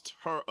lost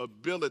her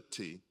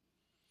ability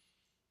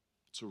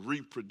to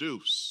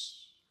reproduce.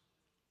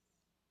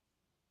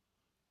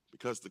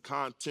 Because the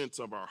contents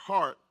of our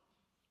heart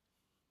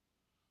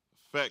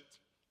affect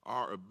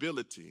our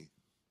ability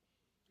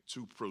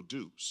to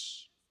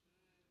produce.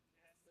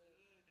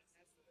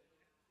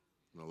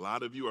 And a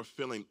lot of you are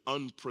feeling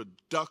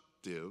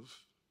unproductive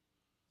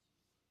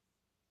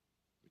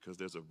because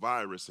there's a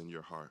virus in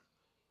your heart.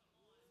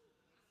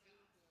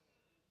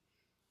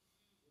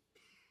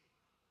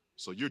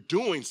 So you're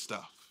doing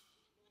stuff.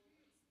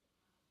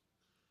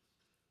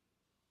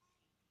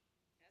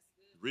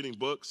 Reading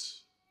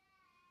books.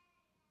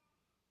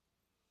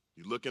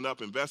 You're looking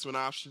up investment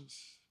options.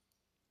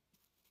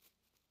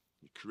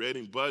 You're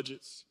creating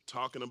budgets,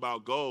 talking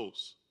about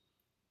goals.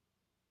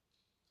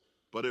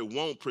 But it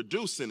won't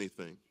produce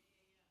anything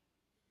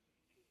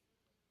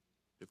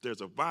if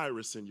there's a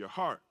virus in your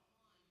heart.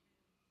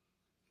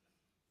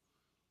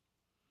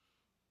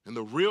 And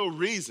the real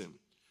reason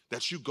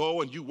that you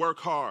go and you work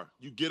hard,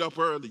 you get up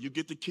early, you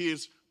get the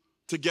kids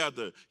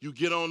together, you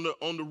get on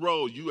the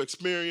road, you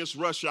experience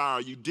rush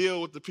hour, you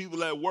deal with the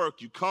people at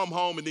work, you come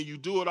home and then you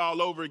do it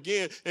all over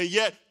again. And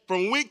yet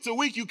from week to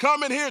week, you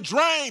come in here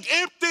drained,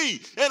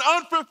 empty, and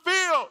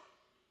unfulfilled.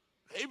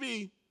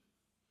 Maybe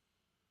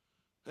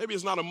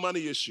it's not a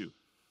money issue.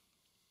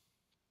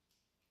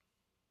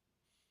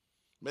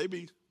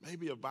 Maybe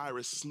a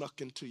virus snuck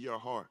into your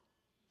heart.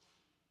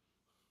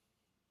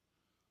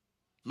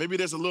 Maybe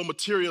there's a little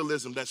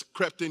materialism that's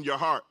crept in your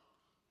heart.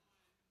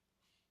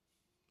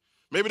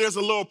 Maybe there's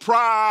a little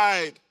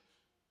pride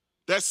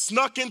that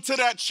snuck into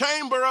that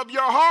chamber of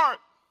your heart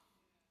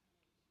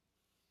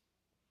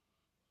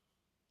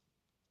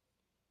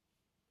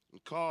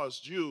and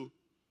caused you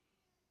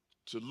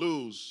to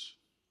lose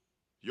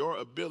your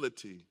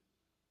ability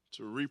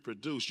to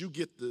reproduce. You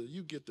get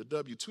the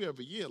W-2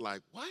 every year,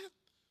 like, what?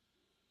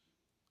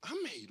 I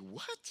made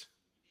what?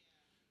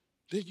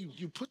 Then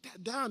you put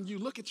that down, you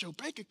look at your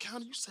bank account,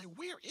 and you say,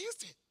 where is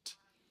it?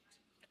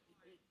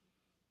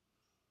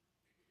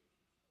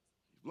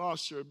 You've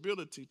lost your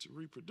ability to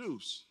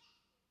reproduce.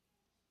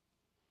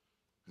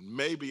 And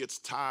maybe it's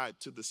tied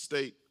to the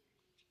state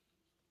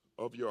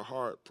of your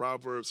heart.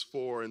 Proverbs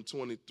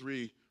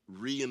 4:23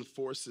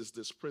 reinforces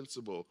this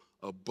principle.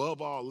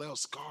 Above all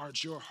else,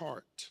 guard your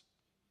heart.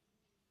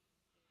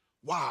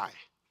 Why?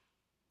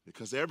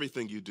 Because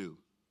everything you do,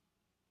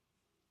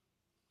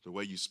 the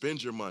way you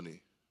spend your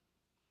money,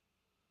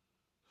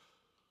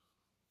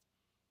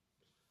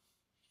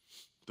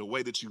 the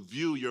way that you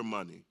view your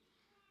money,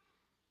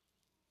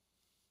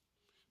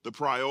 the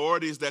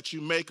priorities that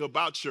you make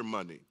about your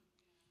money,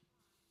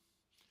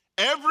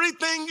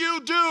 everything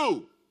you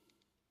do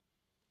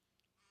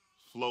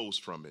flows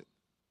from it.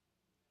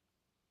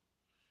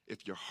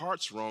 If your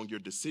heart's wrong, your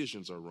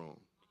decisions are wrong.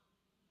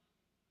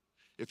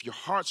 If your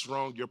heart's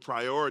wrong, your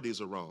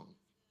priorities are wrong.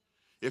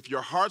 If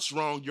your heart's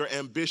wrong, your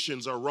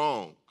ambitions are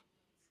wrong.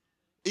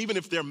 Even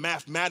if they're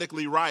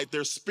mathematically right,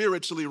 they're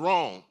spiritually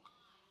wrong.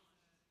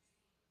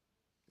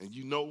 And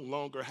you no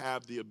longer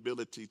have the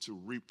ability to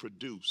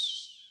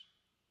reproduce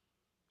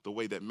the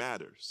way that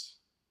matters,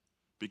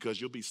 because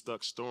you'll be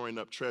stuck storing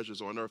up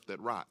treasures on earth that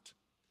rot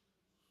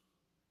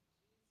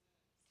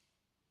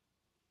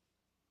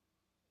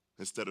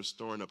instead of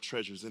storing up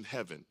treasures in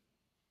heaven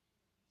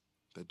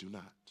that do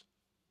not.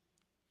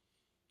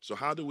 So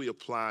how do we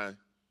apply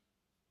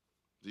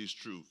these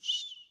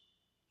truths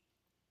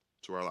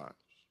to our lives?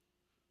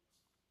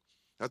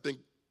 I think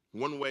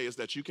one way is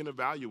that you can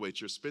evaluate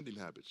your spending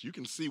habits. You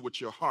can see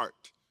what your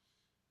heart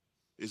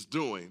is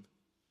doing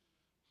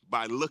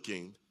by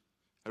looking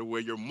at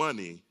where your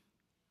money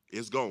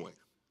is going.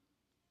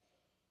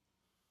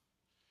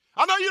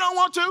 I know you don't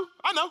want to.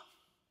 I know.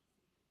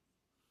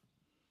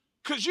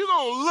 Because you're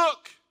going to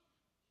look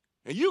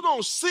and you're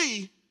going to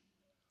see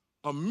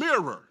a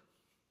mirror.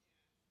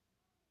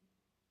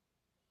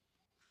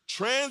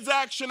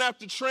 Transaction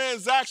after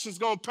transaction is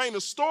going to paint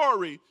a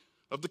story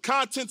of the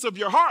contents of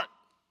your heart,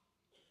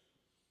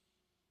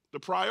 the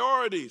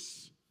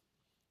priorities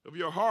of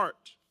your heart.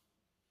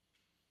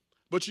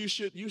 But you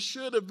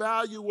should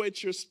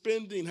evaluate your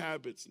spending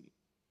habits.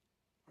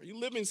 Are you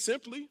living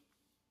simply?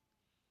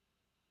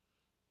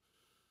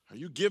 Are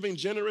you giving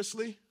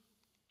generously?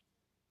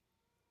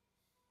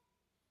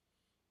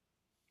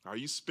 Are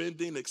you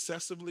spending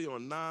excessively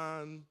on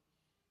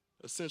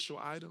non-essential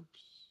items?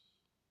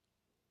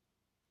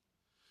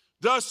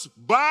 Does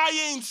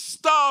buying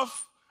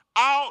stuff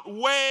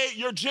outweigh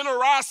your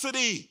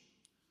generosity?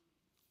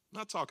 I'm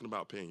not talking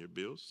about paying your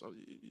bills. So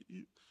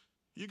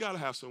you got to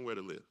have somewhere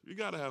to live. You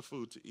got to have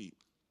food to eat.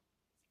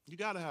 You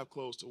got to have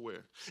clothes to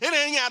wear. It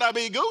ain't got to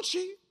be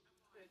Gucci.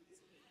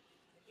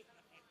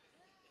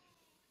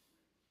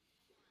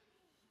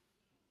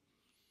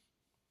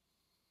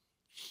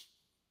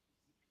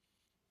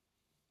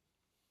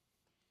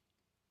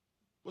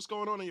 What's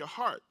going on in your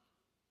heart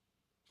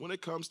when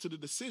it comes to the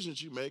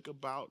decisions you make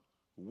about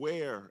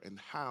where and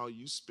how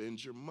you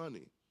spend your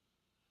money?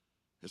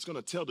 It's going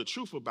to tell the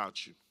truth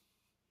about you.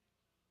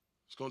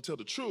 It's going to tell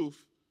the truth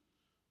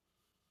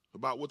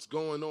about what's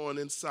going on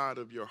inside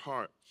of your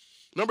heart.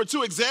 Number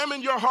 2,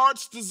 examine your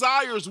heart's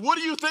desires. What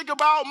do you think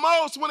about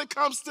most when it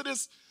comes to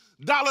this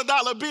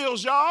dollar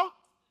bills, y'all?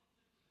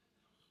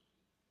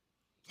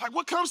 Like,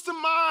 what comes to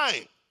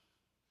mind?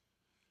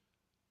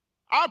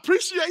 I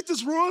appreciate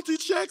this royalty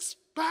checks,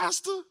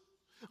 Pastor.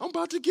 I'm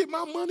about to get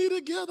my money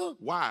together.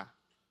 Why?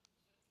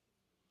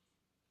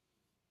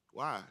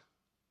 Why?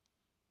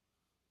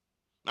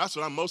 That's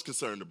what I'm most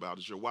concerned about,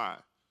 is your why.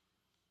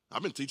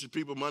 I've been teaching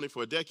people money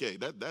for a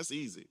decade. That's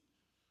easy.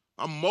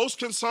 I'm most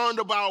concerned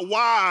about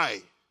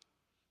why.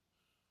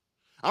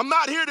 I'm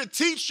not here to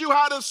teach you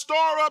how to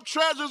store up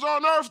treasures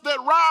on earth that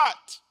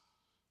rot.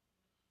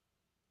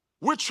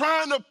 We're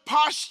trying to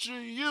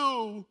posture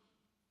you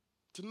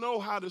to know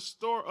how to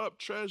store up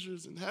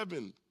treasures in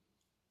heaven.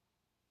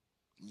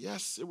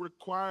 Yes, it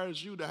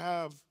requires you to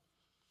have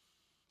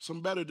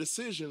some better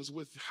decisions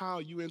with how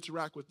you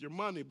interact with your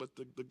money, but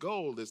the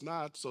goal is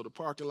not so the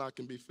parking lot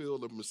can be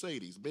filled with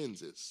Mercedes,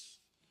 Benzes.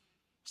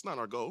 It's not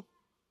our goal.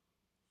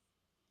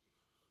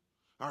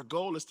 Our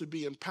goal is to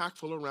be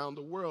impactful around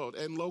the world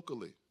and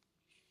locally.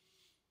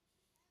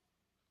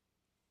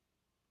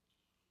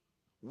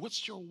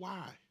 What's your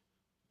why?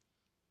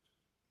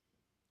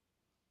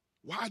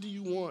 Why do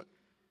you want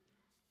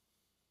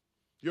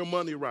your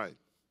money right?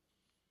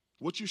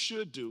 What you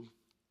should do,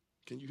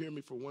 can you hear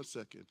me for 1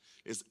 second,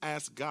 is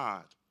ask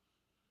God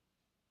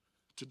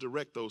to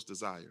direct those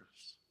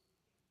desires.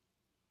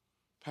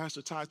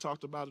 Pastor Ty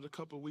talked about it a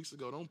couple of weeks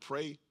ago. Don't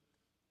pray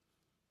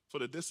for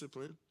the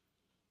discipline.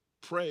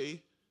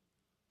 Pray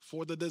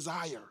for the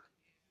desire.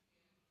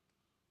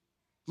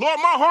 Lord,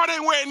 my heart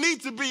ain't where it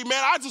needs to be,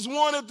 man. I just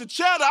wanted the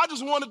cheddar. I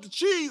just wanted the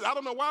cheese. I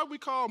don't know why we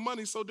call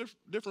money so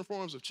different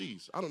forms of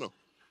cheese. I don't know.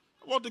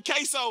 I want the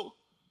queso.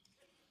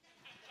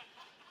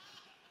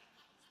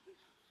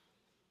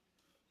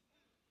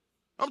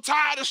 I'm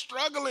tired of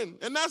struggling.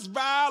 And that's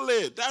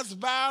valid. That's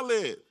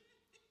valid.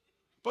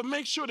 But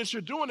make sure that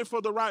you're doing it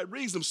for the right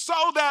reason so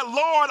that,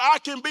 Lord, I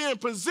can be in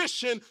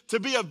position to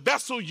be a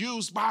vessel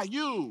used by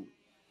you.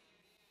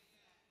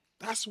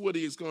 That's what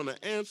he's going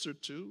to answer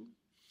to.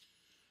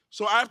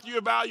 So after you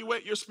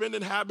evaluate your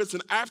spending habits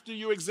and after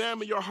you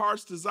examine your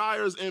heart's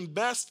desires,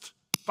 invest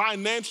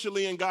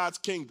financially in God's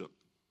kingdom.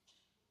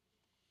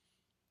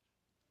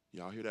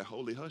 Y'all hear that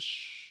holy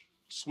hush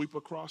sweep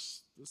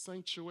across the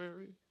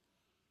sanctuary?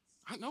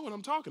 I know what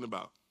I'm talking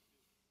about.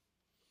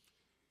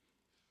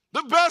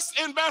 The best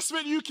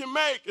investment you can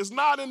make is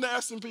not in the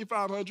S&P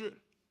 500,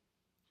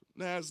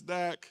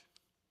 NASDAQ.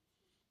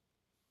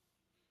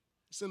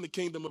 It's in the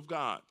kingdom of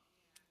God. I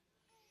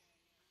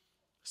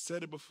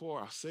said it before,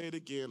 I'll say it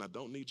again, I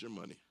don't need your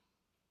money.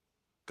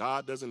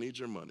 God doesn't need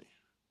your money.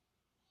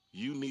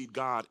 You need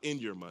God in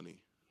your money.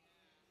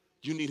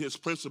 You need his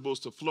principles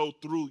to flow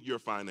through your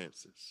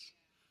finances.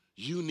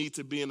 You need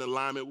to be in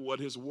alignment with what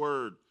his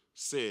word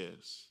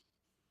says.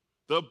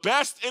 The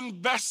best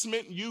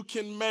investment you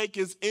can make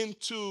is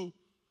into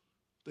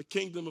the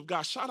kingdom of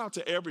God. Shout out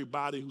to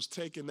everybody who's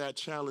taken that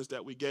challenge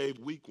that we gave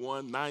week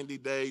 1, 90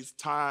 days,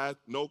 tithe,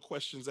 no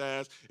questions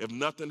asked. If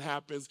nothing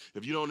happens,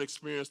 if you don't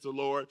experience the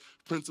Lord,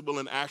 principle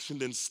in action,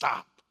 then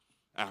stop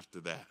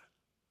after that.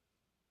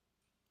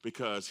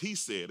 Because he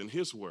said in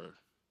his word,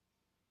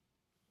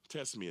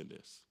 test me in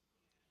this.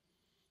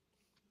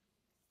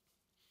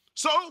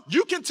 So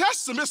you can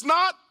test him. It's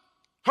not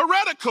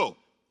heretical.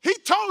 He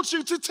told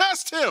you to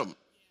test him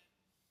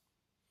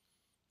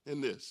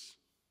in this.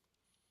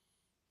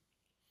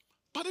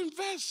 But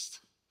invest.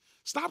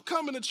 Stop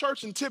coming to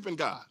church and tipping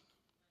God.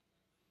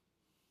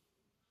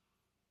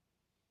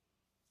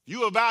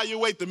 You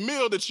evaluate the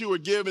meal that you were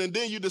given, and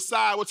then you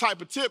decide what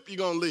type of tip you're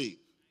going to leave.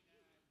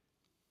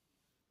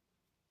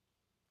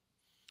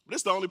 But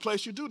it's the only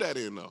place you do that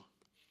in, though.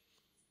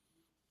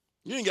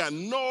 You ain't got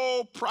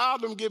no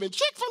problem giving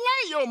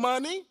Chick-fil-A your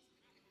money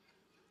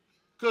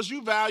because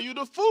you value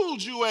the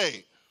food you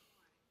ate.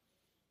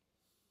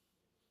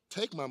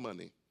 Take my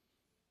money.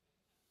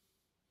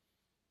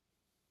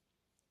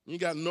 You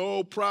got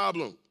no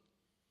problem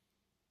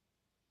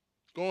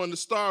going to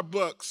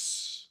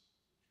Starbucks,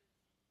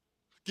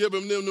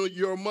 giving them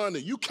your money.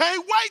 You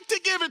can't wait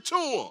to give it to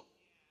them.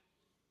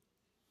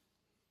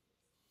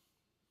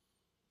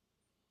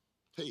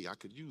 Hey, I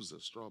could use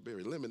a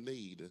strawberry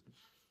lemonade.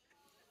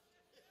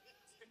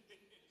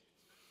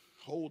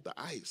 Hold the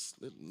ice,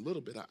 a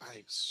little bit of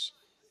ice.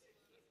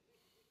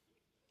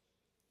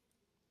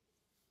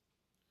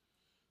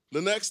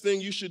 The next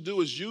thing you should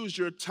do is use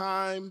your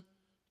time,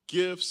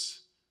 gifts,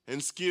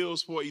 and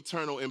skills for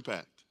eternal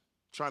impact.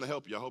 I'm trying to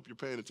help you. I hope you're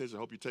paying attention. I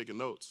hope you're taking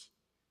notes.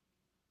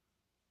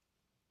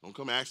 Don't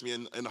come ask me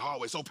in the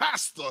hallway. So,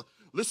 Pastor,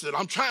 listen,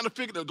 I'm trying to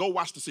figure it out. Go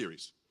watch the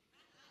series.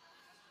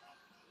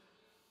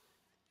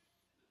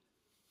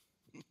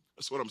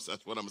 That's what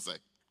I'm going to say.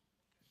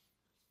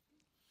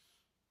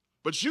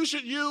 But you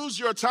should use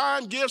your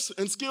time, gifts,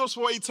 and skills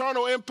for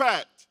eternal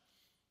impact.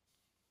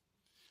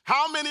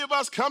 How many of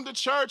us come to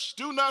church,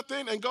 do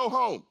nothing, and go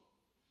home?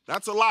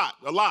 That's a lot.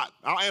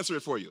 I'll answer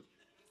it for you.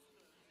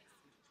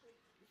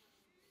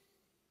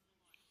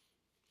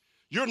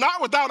 You're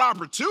not without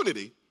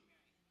opportunity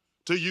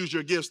to use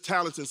your gifts,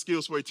 talents, and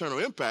skills for eternal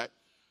impact.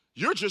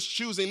 You're just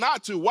choosing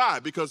not to. Why?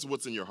 Because of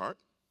what's in your heart.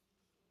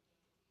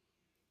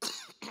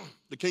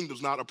 The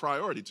kingdom's not a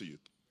priority to you.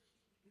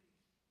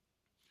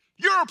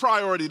 You're a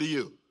priority to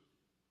you.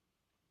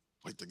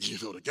 Wait, the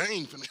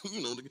game,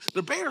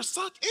 the Bears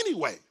suck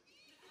anyway.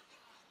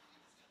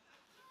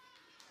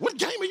 What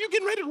game are you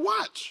getting ready to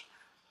watch?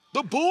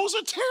 The Bulls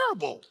are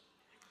terrible.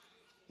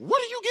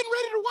 What are you getting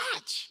ready to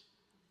watch?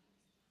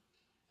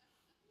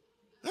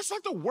 That's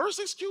like the worst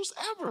excuse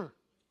ever.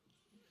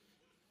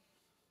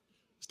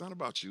 It's not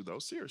about you, though.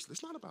 Seriously,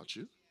 it's not about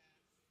you.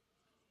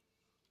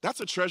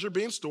 That's a treasure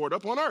being stored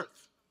up on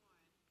earth.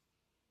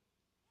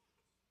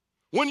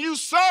 When you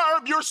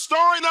serve, you're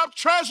storing up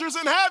treasures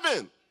in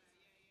heaven.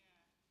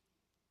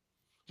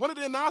 One of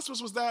the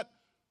announcements was that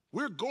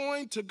we're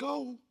going to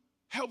go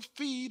help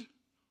feed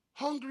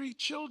hungry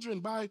children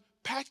by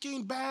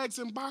packing bags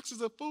and boxes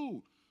of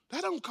food.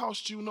 That don't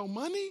cost you no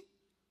money.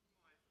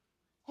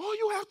 All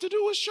you have to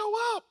do is show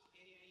up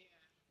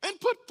and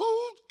put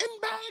food in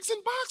bags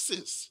and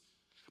boxes.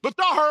 But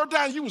y'all heard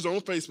that, you was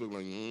on Facebook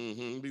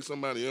like, be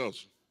somebody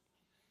else.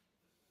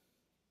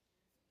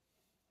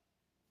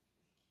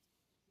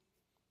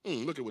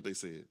 Look at what they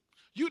said.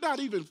 You're not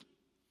even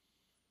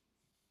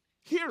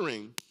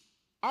hearing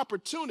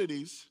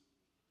opportunities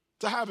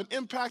to have an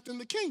impact in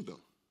the kingdom.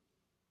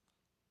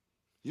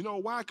 You know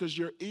why? Because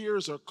your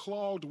ears are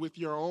clogged with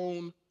your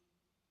own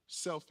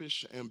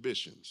selfish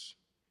ambitions.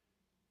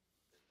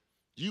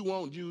 You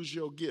won't use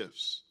your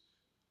gifts.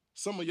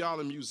 Some of y'all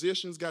are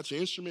musicians, got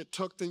your instrument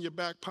tucked in your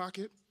back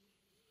pocket.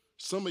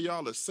 Some of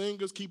y'all are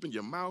singers, keeping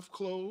your mouth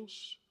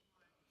closed.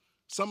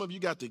 Some of you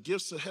got the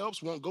gifts of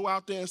helps, won't go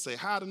out there and say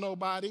hi to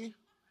nobody.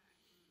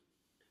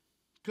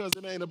 Because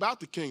it ain't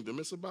about the kingdom,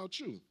 it's about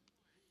you.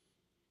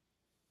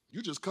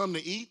 You just come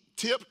to eat,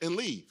 tip, and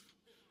leave.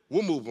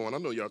 We'll move on. I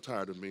know y'all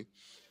tired of me.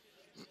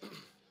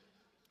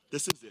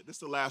 This is it. This is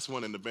the last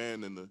one, and the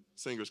band and the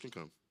singers can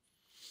come.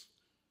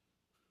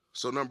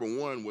 So number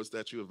one was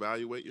that you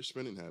evaluate your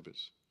spending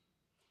habits.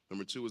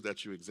 Number two is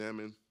that you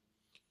examine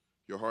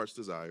your heart's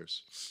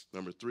desires.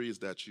 Number three is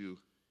that you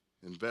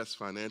invest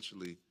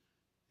financially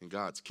in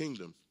God's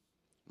kingdom.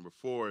 Number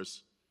four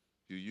is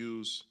you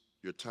use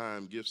your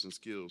time, gifts, and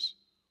skills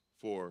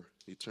for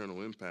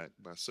eternal impact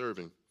by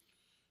serving.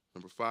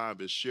 Number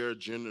five is share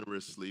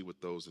generously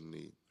with those in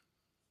need.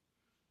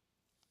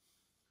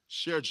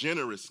 Share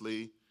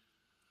generously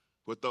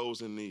with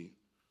those in need.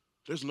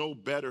 There's no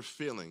better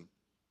feeling.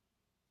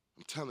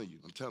 I'm telling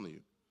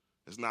you.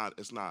 It's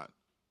not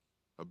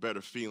a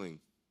better feeling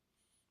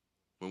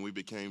when we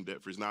became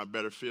debt-free. It's not a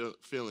better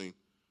feeling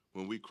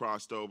when we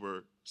crossed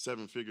over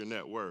seven-figure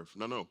net worth.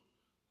 No.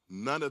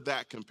 None of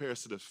that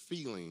compares to the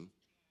feeling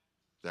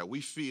that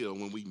we feel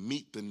when we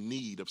meet the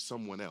need of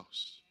someone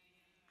else.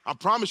 I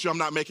promise you I'm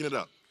not making it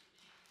up.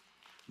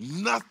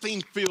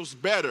 Nothing feels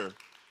better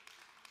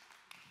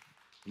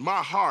in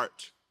my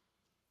heart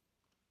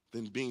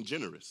than being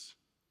generous.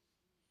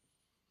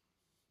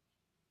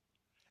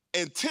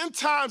 And 10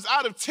 times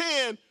out of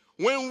 10,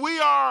 when we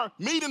are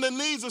meeting the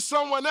needs of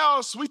someone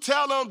else, we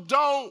tell them,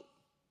 don't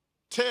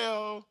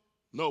tell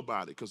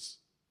nobody, because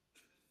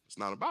it's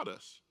not about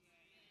us.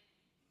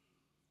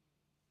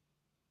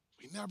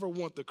 We never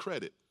want the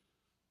credit.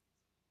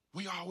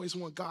 We always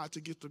want God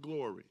to get the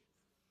glory.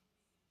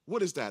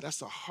 What is that?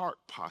 That's a heart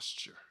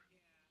posture.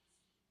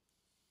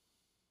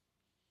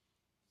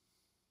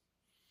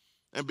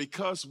 And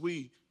because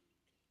we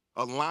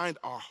aligned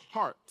our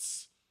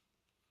hearts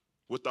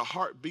with the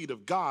heartbeat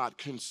of God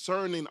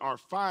concerning our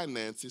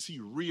finances, he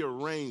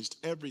rearranged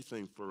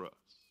everything for us.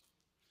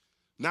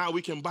 Now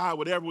we can buy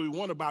whatever we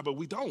want to buy, but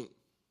we don't.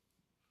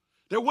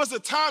 There was a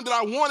time that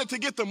I wanted to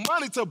get the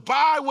money to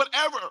buy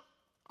whatever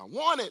I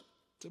wanted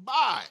to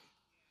buy.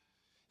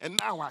 And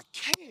now I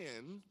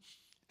can,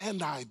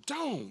 and I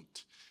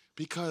don't,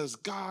 because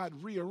God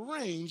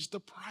rearranged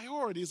the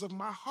priorities of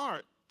my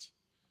heart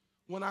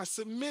when I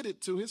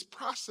submitted to his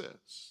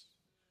process.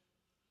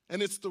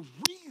 And it's the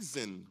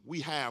reason we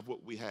have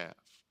what we have,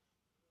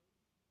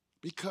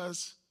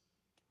 because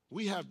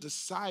we have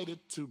decided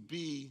to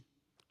be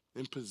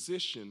in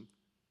position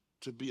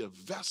to be a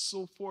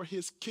vessel for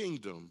his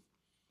kingdom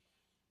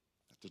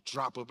at the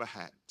drop of a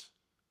hat.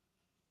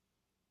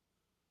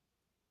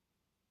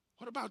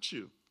 What about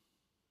you?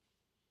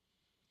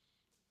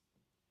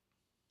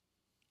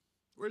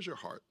 Where's your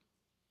heart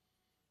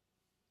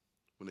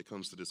when it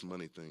comes to this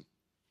money thing?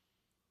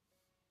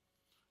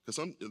 Because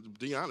to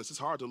be honest, it's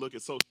hard to look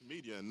at social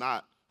media and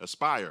not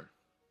aspire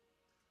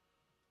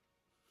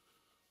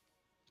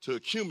to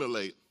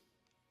accumulate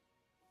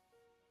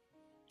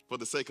for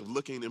the sake of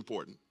looking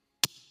important.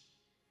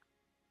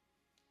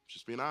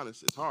 Just being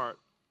honest, it's hard.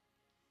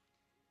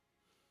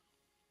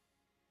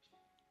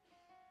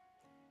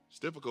 It's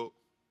difficult.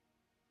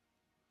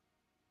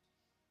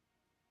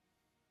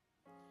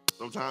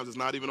 Sometimes it's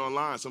not even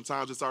online.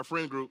 Sometimes it's our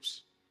friend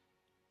groups.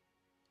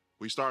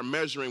 We start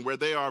measuring where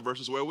they are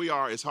versus where we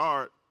are. It's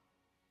hard.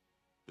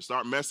 We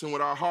start messing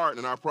with our heart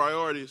and our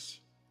priorities.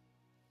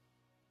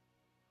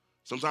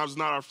 Sometimes it's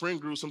not our friend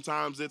group.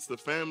 Sometimes it's the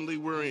family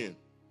we're in.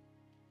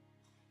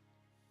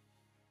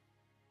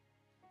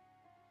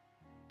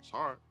 It's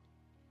hard.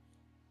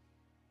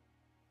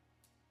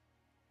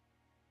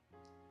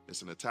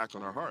 It's an attack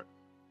on our heart.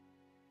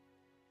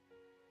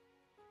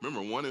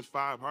 Remember, 1 in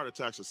 5 heart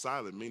attacks are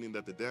silent, meaning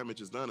that the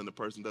damage is done and the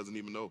person doesn't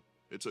even know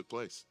it took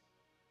place.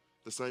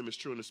 The same is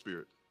true in the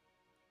spirit.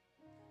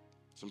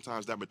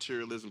 Sometimes that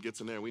materialism gets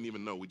in there and we didn't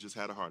even know we just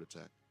had a heart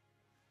attack.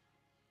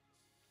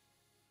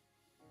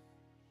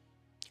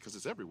 Because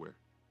it's everywhere.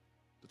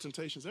 The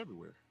temptation's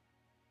everywhere.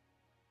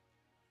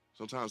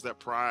 Sometimes that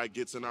pride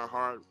gets in our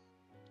heart,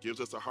 gives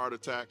us a heart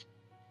attack.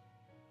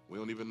 We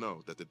don't even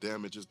know that the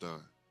damage is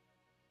done.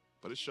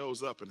 But it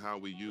shows up in how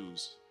we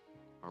use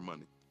our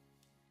money.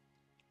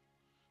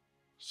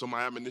 So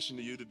my admonition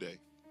to you today,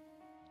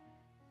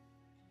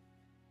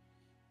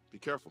 be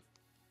careful.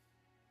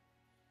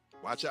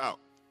 Watch out.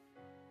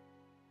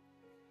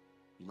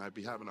 You might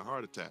be having a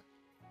heart attack.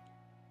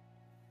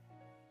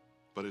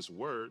 But his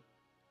word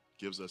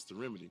gives us the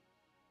remedy.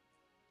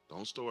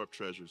 Don't store up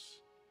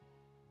treasures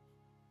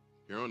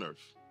here on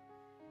earth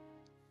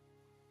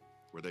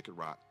where they could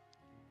rot.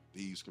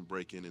 Thieves can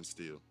break in and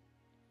steal.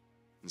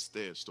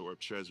 Instead, store up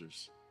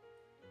treasures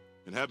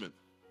in heaven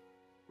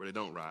where they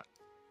don't rot,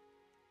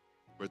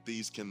 where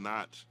thieves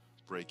cannot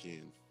break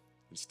in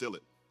and steal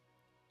it.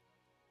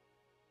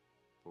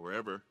 For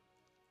wherever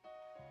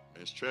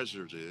his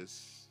treasure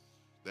is,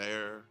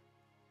 there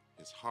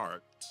his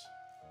heart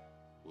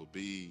will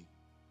be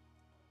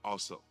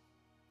also.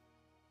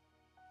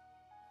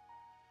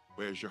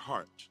 Where's your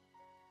heart?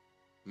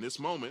 In this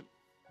moment,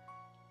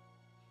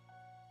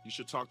 you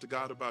should talk to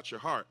God about your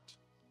heart.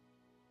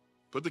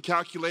 Put the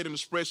calculator and the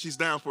spreadsheets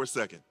down for a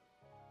second.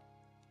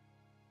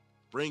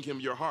 Bring him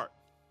your heart.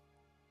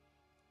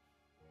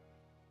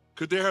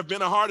 Could there have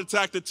been a heart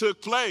attack that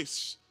took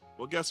place?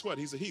 Well, guess what?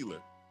 He's a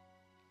healer.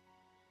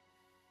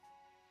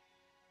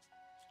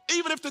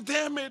 Even if the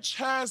damage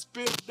has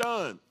been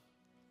done,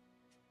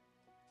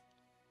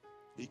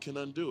 he can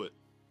undo it.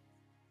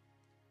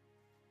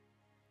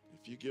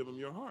 If you give him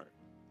your heart,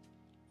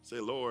 say,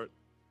 Lord,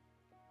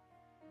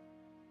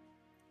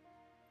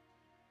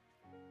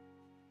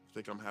 I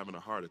think I'm having a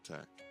heart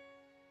attack.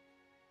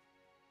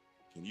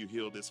 Can you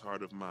heal this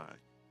heart of mine?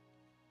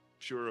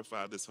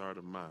 Purify this heart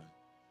of mine.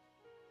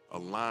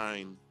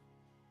 Align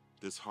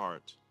this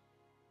heart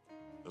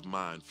of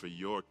mine for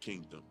your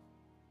kingdom,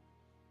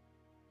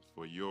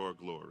 for your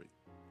glory.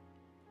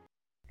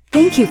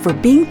 Thank you for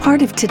being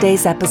part of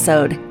today's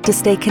episode. To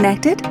stay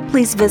connected,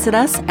 please visit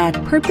us at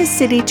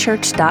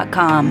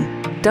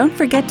purposecitychurch.com. Don't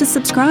forget to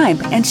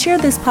subscribe and share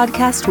this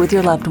podcast with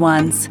your loved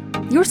ones.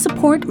 Your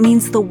support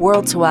means the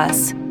world to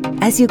us.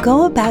 As you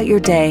go about your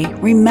day,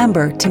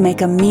 remember to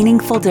make a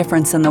meaningful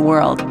difference in the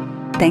world.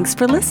 Thanks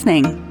for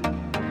listening.